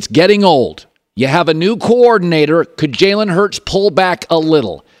great. It's getting old. You have a new coordinator. Could Jalen Hurts pull back a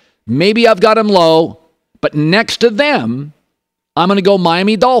little? Maybe I've got him low, but next to them, I'm going to go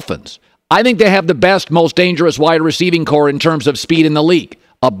Miami Dolphins. I think they have the best, most dangerous wide receiving core in terms of speed in the league.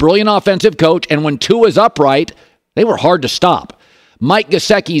 A brilliant offensive coach, and when Tua is upright, they were hard to stop. Mike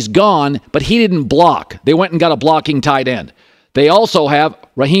Gesicki's gone, but he didn't block. They went and got a blocking tight end. They also have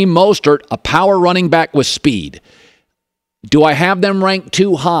Raheem Mostert, a power running back with speed. Do I have them ranked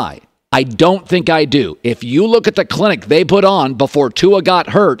too high? I don't think I do. If you look at the clinic they put on before Tua got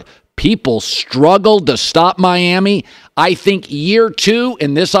hurt, people struggled to stop Miami. I think year 2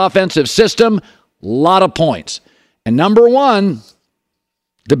 in this offensive system, a lot of points. And number 1,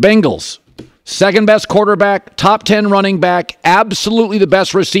 the Bengals. Second best quarterback, top 10 running back, absolutely the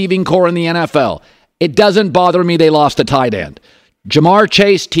best receiving core in the NFL. It doesn't bother me they lost a tight end. Jamar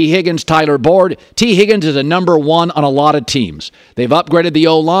Chase, T. Higgins, Tyler Boyd. T. Higgins is a number 1 on a lot of teams. They've upgraded the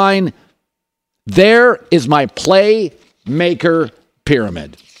O-line. There is my playmaker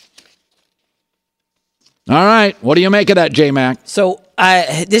pyramid. All right. What do you make of that, J-Mac? So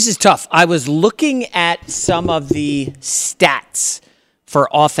this is tough. I was looking at some of the stats for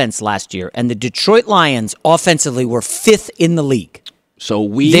offense last year, and the Detroit Lions offensively were 5th in the league. So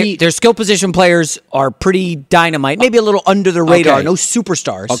their skill position players are pretty dynamite, maybe a little under the radar, Okay. no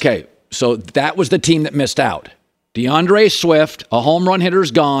superstars. Okay, so that was the team that missed out. DeAndre Swift, a home run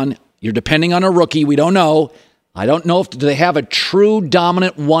hitter's gone. You're depending on a rookie. We don't know. I don't know if they have a true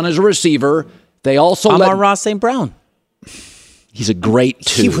dominant one as a receiver. They also Amon-Ra St. Brown. He's a great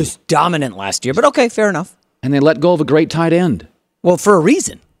 2. He was dominant last year, but okay, fair enough. And they let go of a great tight end. Well, for a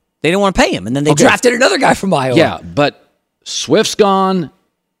reason. They didn't want to pay him, and then they drafted another guy from Iowa. Yeah, but Swift's gone,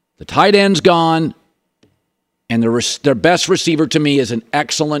 the tight end's gone, and their best receiver to me is an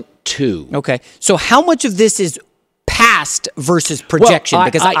excellent 2. Okay, so how much of this is past versus projection? Well,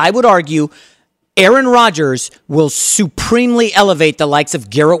 because I would argue Aaron Rodgers will supremely elevate the likes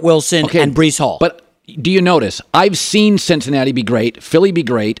of Garrett Wilson and Breece Hall. But do you notice? I've seen Cincinnati be great, Philly be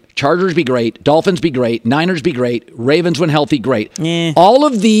great, Chargers be great, Dolphins be great, Niners be great, Ravens when healthy, great. All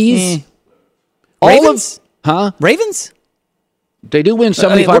of these... Ravens? Ravens? They do win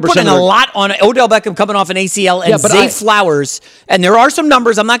 75%. We're putting a lot on Odell Beckham coming off an ACL and Zay Flowers. And there are some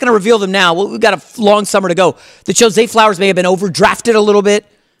numbers. I'm not going to reveal them now. We've got a long summer to go that shows Zay Flowers may have been overdrafted a little bit.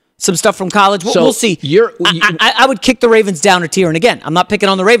 Some stuff from college. We'll see. I would kick the Ravens down a tier. And again, I'm not picking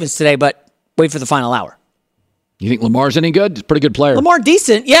on the Ravens today, but wait for the final hour. You think Lamar's any good? He's a pretty good player. Lamar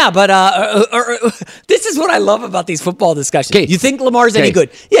decent, yeah, but this is what I love about these football discussions. You think Lamar's any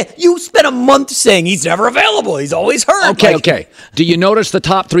good? Yeah, you spent a month saying he's never available. He's always hurt. Okay. Do you notice the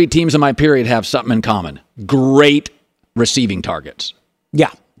top 3 teams in my period have something in common? Great receiving targets.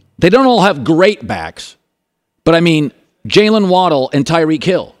 Yeah. They don't all have great backs, but I mean, Jalen Waddle and Tyreek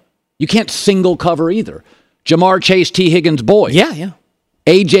Hill. You can't single cover either. Jamar Chase, T. Higgins, Boyd. Yeah.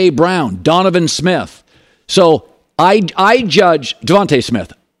 A.J. Brown, Donovan Smith. So I judge Devontae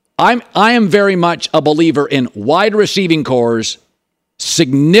Smith. I am very much a believer in wide receiving cores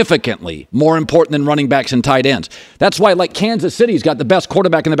significantly more important than running backs and tight ends. That's why, like, Kansas City's got the best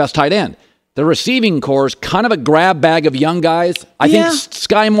quarterback and the best tight end. The receiving core is kind of a grab bag of young guys. I think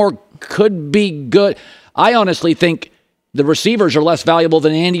Sky Moore could be good. I honestly think the receivers are less valuable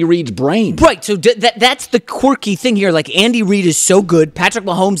than Andy Reid's brain. Right, so that's the quirky thing here. Like, Andy Reid is so good. Patrick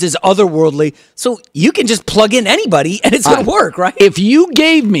Mahomes is otherworldly. So you can just plug in anybody, and it's going to work, right? If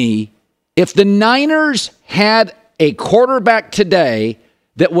the Niners had a quarterback today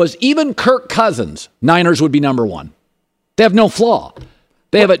that was even Kirk Cousins, Niners would be number 1. They have no flaw.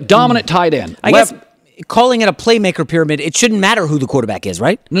 They have a dominant tight end. I guess calling it a playmaker pyramid, it shouldn't matter who the quarterback is,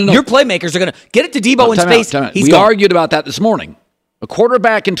 right? No. Your playmakers are going to get it to Debo in space. We argued about that this morning. A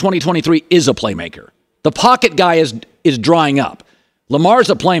quarterback in 2023 is a playmaker. The pocket guy is drying up. Lamar's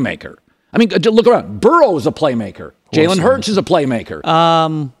a playmaker. I mean, look around. Burrow is a playmaker. Jalen Hurts is a playmaker.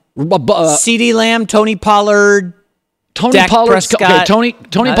 CeeDee Lamb, Tony Pollard, Tony Pollard's Tony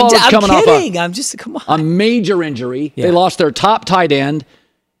Pollard's coming off come on. A major injury. Yeah. They lost their top tight end.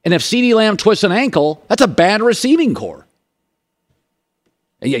 And if CeeDee Lamb twists an ankle, that's a bad receiving core.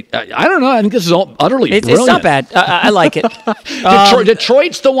 I don't know. I think this is utterly brilliant. It's not bad. I like it.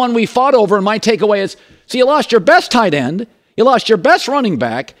 Detroit's the one we fought over, and my takeaway is, so you lost your best tight end, you lost your best running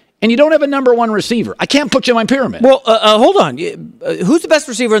back, and you don't have a number 1 receiver. I can't put you in my pyramid. Well, hold on. Who's the best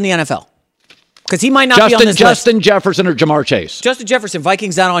receiver in the NFL? Because he might not be on this Justin list. Jefferson or Jamar Chase. Justin Jefferson,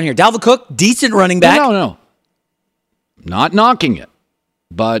 Vikings not on here. Dalvin Cook, decent running back. No. Not knocking it.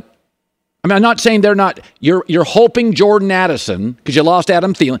 But, I mean, I'm not saying they're not. You're hoping Jordan Addison, because you lost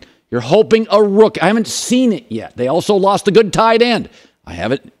Adam Thielen. You're hoping a rookie. I haven't seen it yet. They also lost a good tight end. I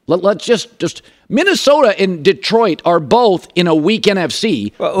haven't. Let's just Minnesota and Detroit are both in a weak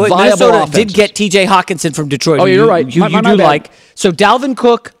NFC. Viable Minnesota offenses. did get T.J. Hawkinson from Detroit. Oh, you're right. You do like. So Dalvin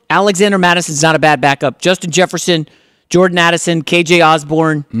Cook, Alexander Madison's not a bad backup. Justin Jefferson, Jordan Addison, K.J.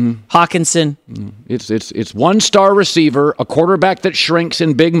 Osborne, Hawkinson. It's one-star receiver, a quarterback that shrinks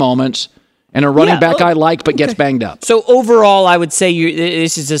in big moments, and a running back I like but gets banged up. So overall, I would say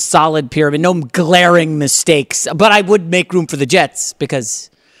this is a solid pyramid. No glaring mistakes. But I would make room for the Jets because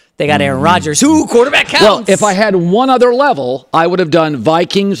they got Aaron Rodgers. Who quarterback counts? Well, if I had one other level, I would have done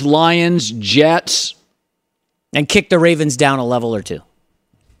Vikings, Lions, Jets. And kick the Ravens down a level or two.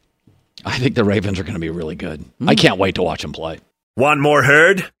 I think the Ravens are going to be really good. I can't wait to watch them play. Want more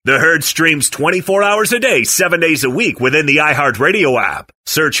Herd? The Herd streams 24 hours a day, 7 days a week within the iHeartRadio app.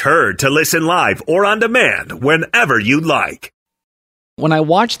 Search Herd to listen live or on demand whenever you like. When I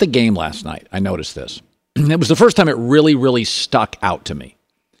watched the game last night, I noticed this. It was the first time it really, really stuck out to me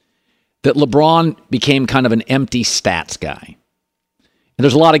that LeBron became kind of an empty stats guy. And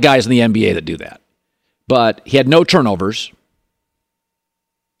there's a lot of guys in the NBA that do that. But he had no turnovers,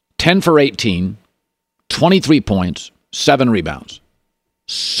 10 for 18, 23 points, 7 rebounds.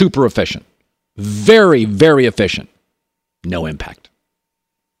 Super efficient. Very, very efficient. No impact.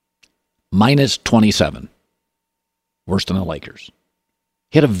 Minus 27. Worse than the Lakers.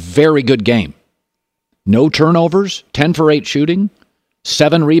 He had a very good game. No turnovers, 10 for 8 shooting,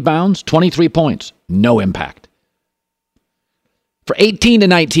 7 rebounds, 23 points. No impact. For 18 to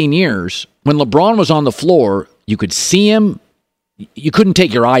 19 years, when LeBron was on the floor, you could see him. You couldn't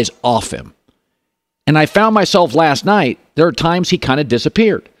take your eyes off him. And I found myself last night, there are times he kind of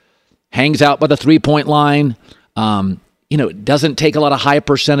disappeared. Hangs out by the three-point line. Doesn't take a lot of high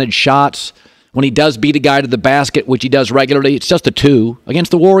percentage shots. When he does beat a guy to the basket, which he does regularly, it's just a 2.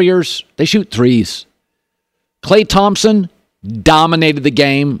 Against the Warriors, they shoot 3s. Klay Thompson dominated the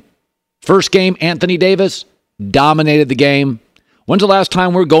game. First game, Anthony Davis dominated the game. When's the last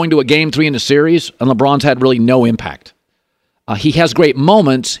time we're going to a game 3 in a series and LeBron's had really no impact? He has great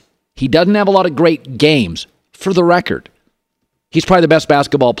moments. He doesn't have a lot of great games. For the record, he's probably the best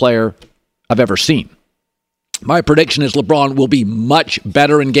basketball player I've ever seen. My prediction is LeBron will be much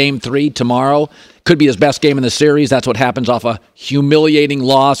better in Game 3 tomorrow. Could be his best game in the series. That's what happens off a humiliating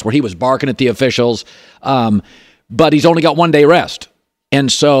loss where he was barking at the officials. But he's only got 1 day rest. And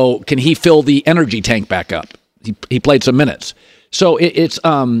so can he fill the energy tank back up? He played some minutes. So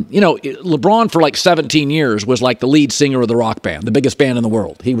LeBron for like 17 years was like the lead singer of the rock band, the biggest band in the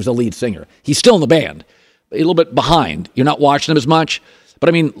world. He was the lead singer. He's still in the band, a little bit behind. You're not watching him as much. But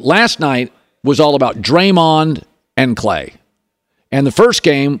I mean, last night was all about Draymond and Klay. And the first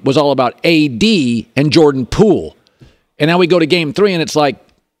game was all about AD and Jordan Poole. And now we go to Game 3 and it's like,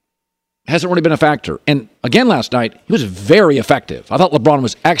 hasn't really been a factor. And again last night, he was very effective. I thought LeBron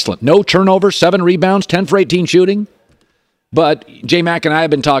was excellent. No turnovers, 7 rebounds, 10 for 18 shooting. But J-Mac and I have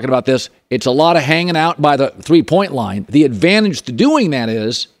been talking about this. It's a lot of hanging out by the three-point line. The advantage to doing that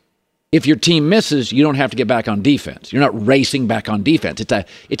is if your team misses, you don't have to get back on defense. You're not racing back on defense.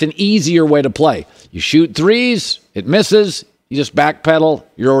 It's an easier way to play. You shoot threes, it misses, you just backpedal,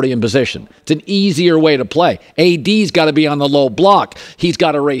 you're already in position. It's an easier way to play. AD's got to be on the low block. He's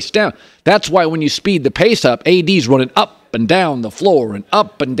got to race down. That's why when you speed the pace up, AD's running up and down the floor and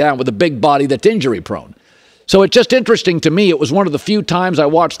up and down with a big body that's injury-prone. So it's just interesting to me. It was one of the few times I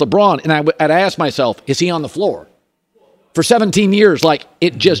watched LeBron, and I'd ask myself, is he on the floor? For 17 years, like,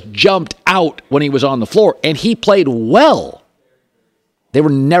 it just jumped out when he was on the floor, and he played well. They were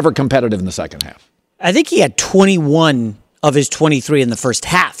never competitive in the second half. I think he had 21 of his 23 in the first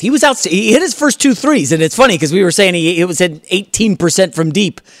half. He was out. He hit his first 2 threes, and it's funny because we were saying he was at 18% from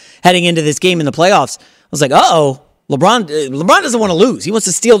deep heading into this game in the playoffs. I was like, uh-oh. LeBron doesn't want to lose. He wants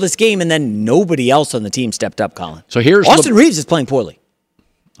to steal this game, and then nobody else on the team stepped up, Colin. So here's Austin Reeves is playing poorly.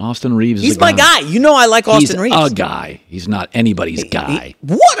 Austin Reeves is my guy. You know I like Austin Reeves. He's a guy. He's not anybody's guy.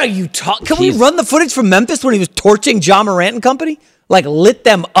 What are you talking? Can we run the footage from Memphis when he was torching John Morant and company? Like, lit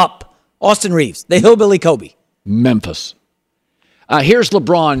them up. Austin Reeves, the hillbilly Kobe. Memphis. Here's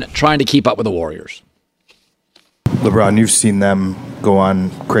LeBron trying to keep up with the Warriors. LeBron, you've seen them go on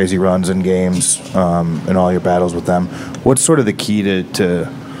crazy runs in games and all your battles with them. What's sort of the key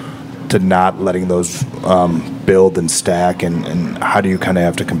to not letting those build and stack, and how do you kind of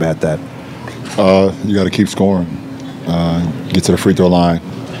have to combat that? You got to keep scoring. Get to the free throw line.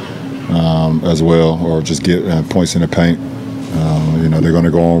 as well, or just get points in the paint. They're going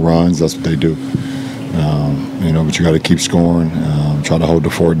to go on runs. That's what they do. But you got to keep scoring, try to hold the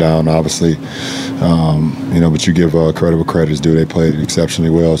fort down, obviously. But you give credit where credit is due. They played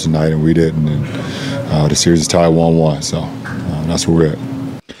exceptionally well tonight, and we didn't. And the series is tied 1-1, so that's where we're at.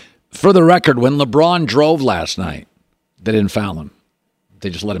 For the record, when LeBron drove last night, they didn't foul him. They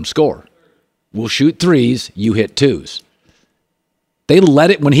just let him score. We'll shoot threes, you hit twos. They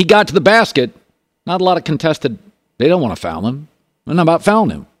let it, when he got to the basket, not a lot of contested, they don't want to foul him. They're not about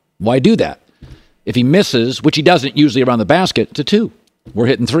fouling him. Why do that? If he misses, which he doesn't usually around the basket, it's a two. We're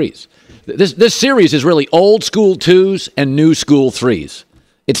hitting threes. This series is really old school twos and new school threes.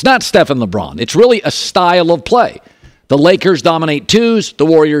 It's not Steph and LeBron. It's really a style of play. The Lakers dominate twos. The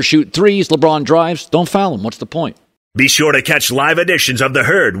Warriors shoot threes. LeBron drives. Don't foul him. What's the point? Be sure to catch live editions of The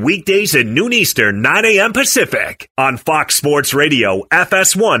Herd weekdays at noon Eastern, 9 a.m. Pacific on Fox Sports Radio,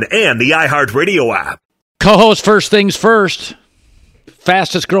 FS1, and the iHeartRadio app. Co-host First Things First.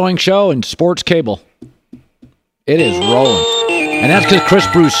 Fastest growing show in sports cable. It is rolling. And that's because Chris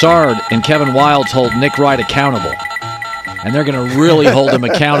Broussard and Kevin Wildes hold Nick Wright accountable. And they're going to really hold him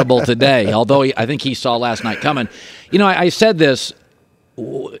accountable today, although I think he saw last night coming. I said this.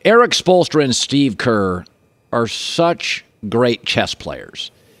 Eric Spoelstra and Steve Kerr are such great chess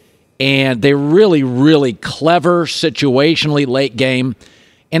players. And they're really, really clever situationally late game.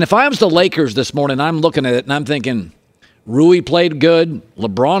 And if I was the Lakers this morning, I'm looking at it and I'm thinking, Rui played good.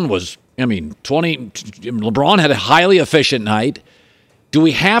 LeBron had a highly efficient night. Do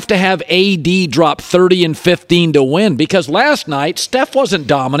we have to have AD drop 30 and 15 to win? Because last night, Steph wasn't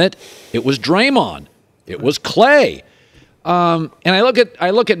dominant. It was Draymond. It was Clay. And I look at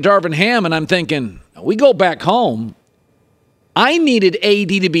Darvin Ham and I'm thinking, we go back home. I needed AD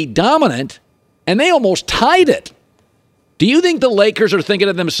to be dominant, and they almost tied it. Do you think the Lakers are thinking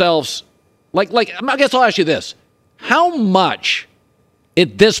to themselves, I guess I'll ask you this. How much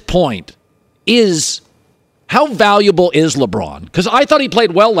at this point how valuable is LeBron? Because I thought he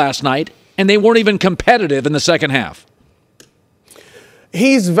played well last night, and they weren't even competitive in the second half.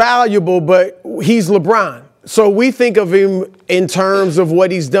 He's valuable, but he's LeBron. So we think of him in terms of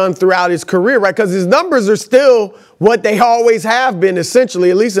what he's done throughout his career, right? Because his numbers are still what they always have been,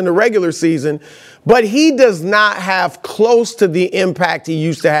 essentially, at least in the regular season. But he does not have close to the impact he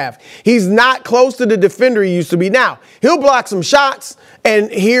used to have. He's not close to the defender he used to be. Now, he'll block some shots,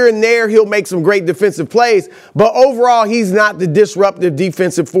 and here and there he'll make some great defensive plays. But overall, he's not the disruptive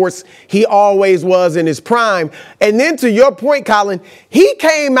defensive force he always was in his prime. And then to your point, Colin, he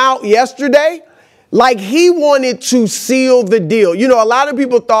came out yesterday like he wanted to seal the deal. A lot of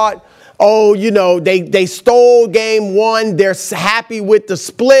people thought, they stole game one. They're happy with the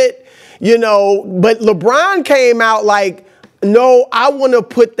split. But LeBron came out like, no, I want to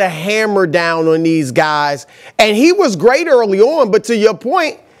put the hammer down on these guys. And he was great early on, but to your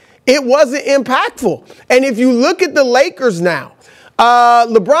point, it wasn't impactful. And if you look at the Lakers now,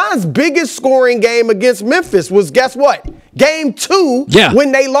 LeBron's biggest scoring game against Memphis was, guess what? Game 2,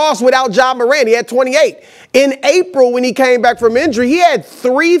 when they lost without Ja Morant. He had 28. In April, when he came back from injury, he had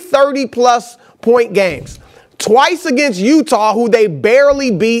 3 30-plus point games. Twice against Utah, who they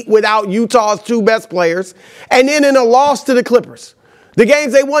barely beat without Utah's two best players, and then in a loss to the Clippers. The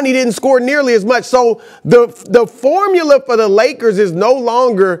games they won, he didn't score nearly as much. So the formula for the Lakers is no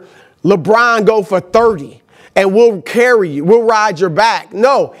longer LeBron go for 30 and we'll carry you, we'll ride your back.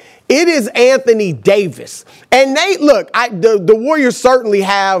 No, it is Anthony Davis. And the Warriors certainly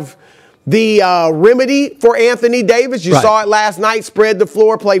have the remedy for Anthony Davis. You saw it last night, spread the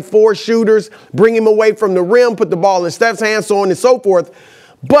floor, play 4 shooters, bring him away from the rim, put the ball in Steph's hands, so on and so forth.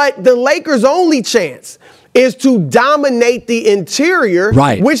 But the Lakers' only chance is to dominate the interior,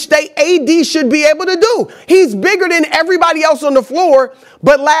 which AD should be able to do. He's bigger than everybody else on the floor,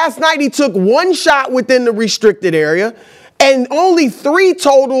 but last night he took 1 shot within the restricted area and only 3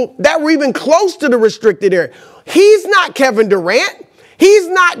 total that were even close to the restricted area. He's not Kevin Durant. He's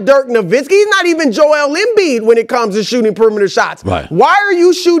not Dirk Nowitzki. He's not even Joel Embiid when it comes to shooting perimeter shots. Why are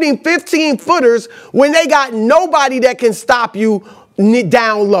you shooting 15-footers when they got nobody that can stop you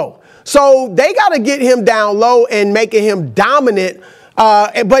down low? So they got to get him down low and making him dominant.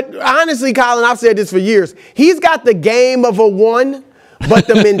 But honestly, Colin, I've said this for years. He's got the game of a 1, but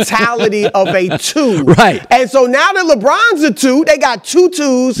the mentality of a 2. And so now that LeBron's a 2, they got 2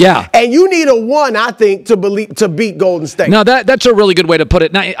 2s. And you need a 1, I think, to beat Golden State. Now, that's a really good way to put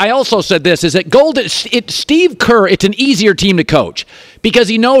it. Now, I also said this, is that Steve Kerr, it's an easier team to coach because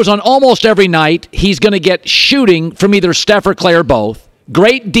he knows on almost every night he's going to get shooting from either Steph or Clay or both.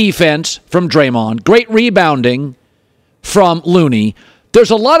 Great defense from Draymond. Great rebounding from Looney.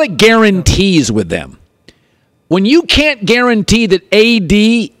 there's a lot of guarantees with them. When you can't guarantee that AD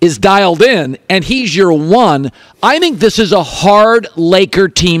is dialed in and he's your one, I think this is a hard Laker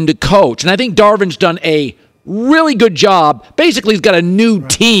team to coach. And I think Darvin's done a really good job. Basically, he's got a new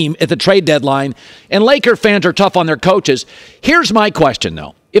team at the trade deadline, and Laker fans are tough on their coaches. Here's my question,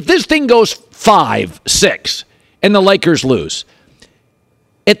 though. If this thing goes 5-6 and the Lakers lose,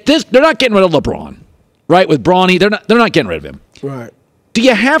 they're not getting rid of LeBron, right? With Bronny, they're not getting rid of him. Right. Do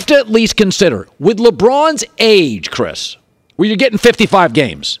you have to at least consider, with LeBron's age, Chris, where you're getting 55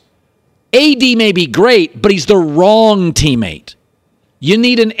 games, AD may be great, but he's the wrong teammate. You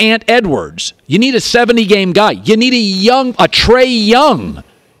need an Ant Edwards. You need a 70-game guy. You need a Trae Young.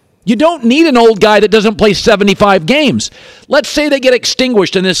 You don't need an old guy that doesn't play 75 games. Let's say they get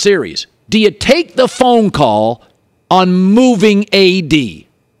extinguished in this series. Do you take the phone call on moving AD?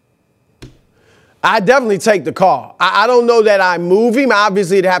 I definitely take the call. I don't know that I move him.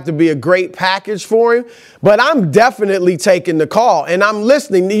 Obviously, it'd have to be a great package for him. But I'm definitely taking the call, and I'm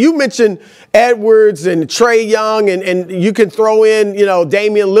listening. You mentioned Edwards and Trae Young, and you can throw in,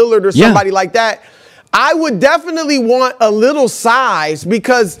 Damian Lillard or somebody like that. I would definitely want a little size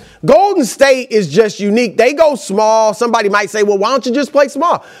because Golden State is just unique. They go small. Somebody might say, well, why don't you just play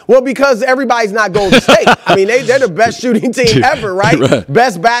small? Well, because everybody's not Golden State. I mean, they're the best shooting team ever, right?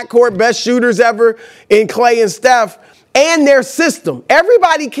 Best backcourt, best shooters ever in Klay and Steph. And their system.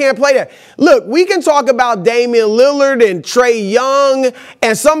 Everybody can't play that. Look, we can talk about Damian Lillard and Trae Young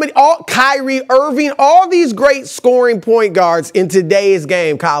and Kyrie Irving, all these great scoring point guards in today's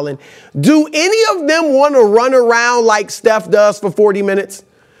game, Colin. Do any of them want to run around like Steph does for 40 minutes?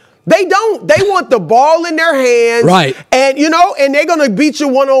 They don't. They want the ball in their hands. Right. And, and they're going to beat you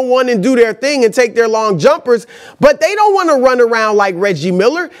one-on-one and do their thing and take their long jumpers. But they don't want to run around like Reggie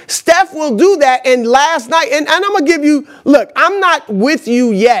Miller. Steph will do that. And last night, and I'm going to give you, look, I'm not with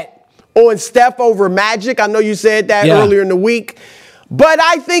you yet on Steph over Magic. I know you said that earlier in the week. But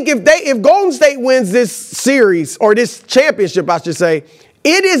I think if Golden State wins this series, or this championship, I should say,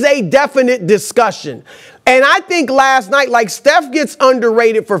 it is a definite discussion. And I think last night, Steph gets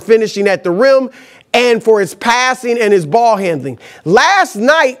underrated for finishing at the rim and for his passing and his ball handling. Last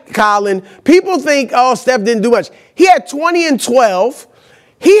night, Colin, people think, oh, Steph didn't do much. He had 20 and 12.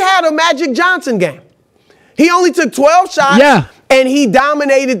 He had a Magic Johnson game. He only took 12 shots, and he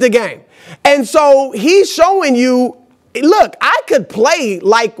dominated the game. And so he's showing you, look, I could play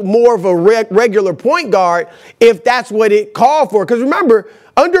like more of a regular point guard if that's what it called for. Because remember,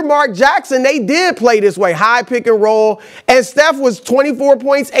 under Mark Jackson, they did play this way, high pick and roll. And Steph was 24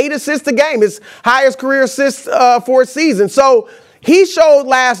 points, 8 assists a game, his highest career assists for a season. So he showed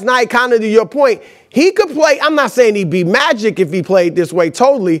last night, kind of to your point, he could play. I'm not saying he'd be Magic if he played this way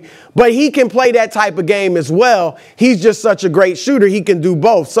totally, but he can play that type of game as well. He's just such a great shooter. He can do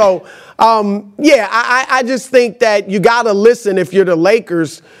both. So, I just think that you got to listen if you're the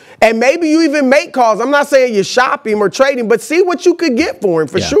Lakers. And maybe you even make calls. I'm not saying you shop him or trade him, but see what you could get for him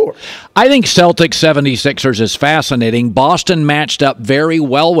for sure. I think Celtics 76ers is fascinating. Boston matched up very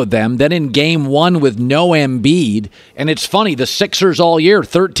well with them. Then in game one with no Embiid. And it's funny, the Sixers all year,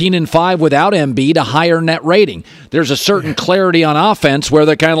 13-5 without Embiid, a higher net rating. There's a certain clarity on offense where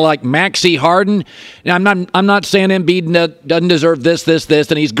they're kind of like Maxey Harden. Now, I'm not saying Embiid doesn't deserve this,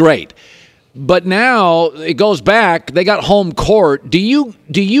 and he's great. But now it goes back. They got home court. Do you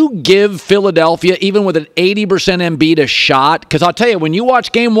give Philadelphia, even with an 80% Embiid, a shot? Because I'll tell you, when you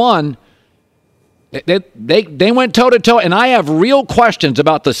watch game one, they went toe-to-toe. And I have real questions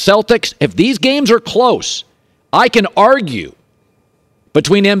about the Celtics. If these games are close, I can argue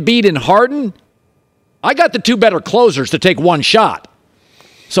between Embiid and Harden. I got the two better closers to take one shot.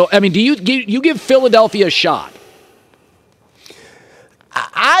 So, I mean, do you give Philadelphia a shot?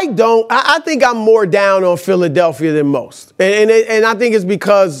 I don't. I think I'm more down on Philadelphia than most. And I think it's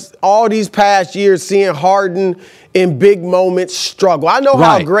because all these past years seeing Harden in big moments struggle. I know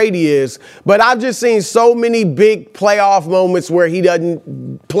how great he is, but I've just seen so many big playoff moments where he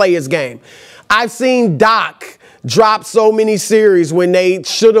doesn't play his game. I've seen Doc drop so many series when they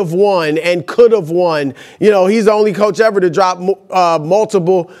should have won and could have won. He's the only coach ever to drop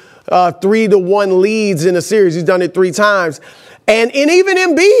multiple 3-1 leads in a series. He's done it 3 times. And even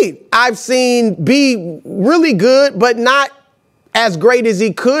Embiid, I've seen be really good, but not as great as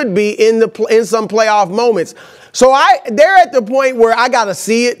he could be in some playoff moments. So they're at the point where I got to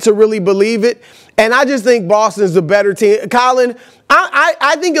see it to really believe it. And I just think Boston's the better team. Colin,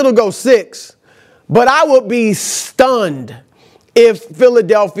 I think it'll go 6, but I would be stunned if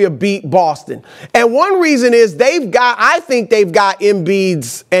Philadelphia beat Boston. And one reason is I think they've got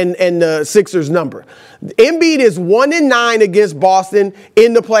Embiid's and the Sixers number. Embiid is 1-9 against Boston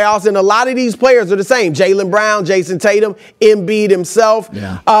in the playoffs, and a lot of these players are the same. Jaylen Brown, Jason Tatum, Embiid himself.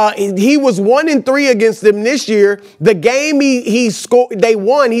 Yeah. He was 1-3 against them this year. The game they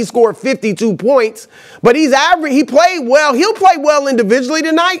won, he scored 52 points, but he played well. He'll play well individually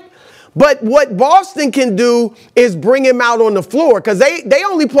tonight. But what Boston can do is bring him out on the floor because they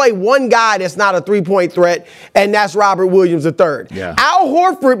only play one guy that's not a three-point threat, and that's Robert Williams III. Yeah. Al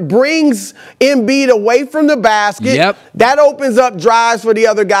Horford brings Embiid away from the basket. Yep. That opens up drives for the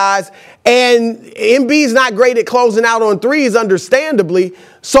other guys. And Embiid's not great at closing out on threes, understandably.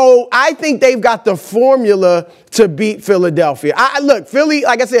 So I think they've got the formula to beat Philadelphia. Look, Philly,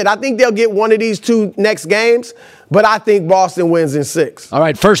 like I said, I think they'll get one of these two next games, but I think Boston wins in 6. All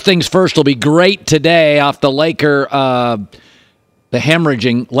right, first things first, will be great today off the the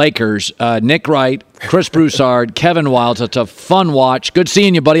hemorrhaging Lakers. Nick Wright, Chris Broussard, Kevin Wildes. It's a fun watch. Good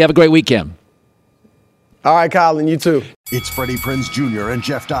seeing you, buddy. Have a great weekend. All right, Colin, you too. It's Freddie Prinze Jr. and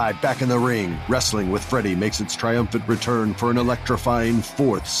Jeff Dye back in the ring. Wrestling with Freddie makes its triumphant return for an electrifying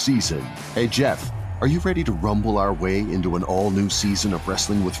 4th season. Hey, Jeff, are you ready to rumble our way into an all-new season of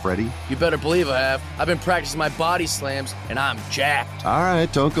Wrestling with Freddie? You better believe I have. I've been practicing my body slams, and I'm jacked. All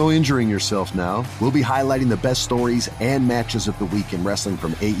right, don't go injuring yourself now. We'll be highlighting the best stories and matches of the week in wrestling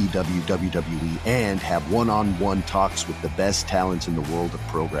from AEW, WWE, and have one-on-one talks with the best talents in the world of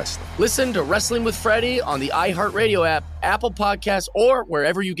pro wrestling. Listen to Wrestling with Freddie on the iHeartRadio app, Apple Podcasts, or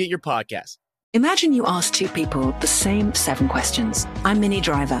wherever you get your podcasts. Imagine you ask two people the same 7 questions. I'm Minnie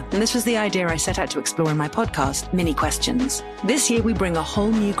Driver, and this was the idea I set out to explore in my podcast, Minnie Questions. This year, we bring a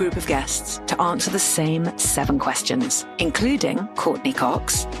whole new group of guests to answer the same 7 questions, including Courtney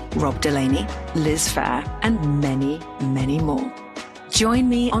Cox, Rob Delaney, Liz Phair, and many, many more. Join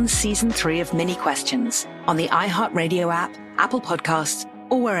me on Season 3 of Minnie Questions on the iHeartRadio app, Apple Podcasts,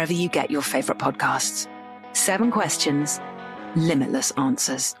 or wherever you get your favorite podcasts. 7 questions, limitless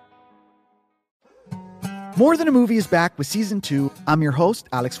answers. More Than a Movie is back with Season 2. I'm your host,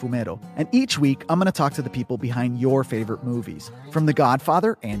 Alex Fumero, and each week I'm going to talk to the people behind your favorite movies. From The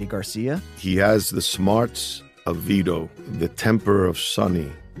Godfather, Andy Garcia. He has the smarts of Vito, the temper of Sonny,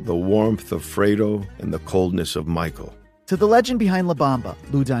 the warmth of Fredo, and the coldness of Michael. To the legend behind La Bamba,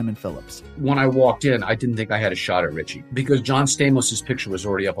 Lou Diamond Phillips. When I walked in, I didn't think I had a shot at Richie because John Stamos' picture was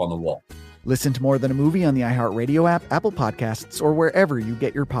already up on the wall. Listen to More Than a Movie on the iHeartRadio app, Apple Podcasts, or wherever you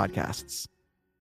get your podcasts.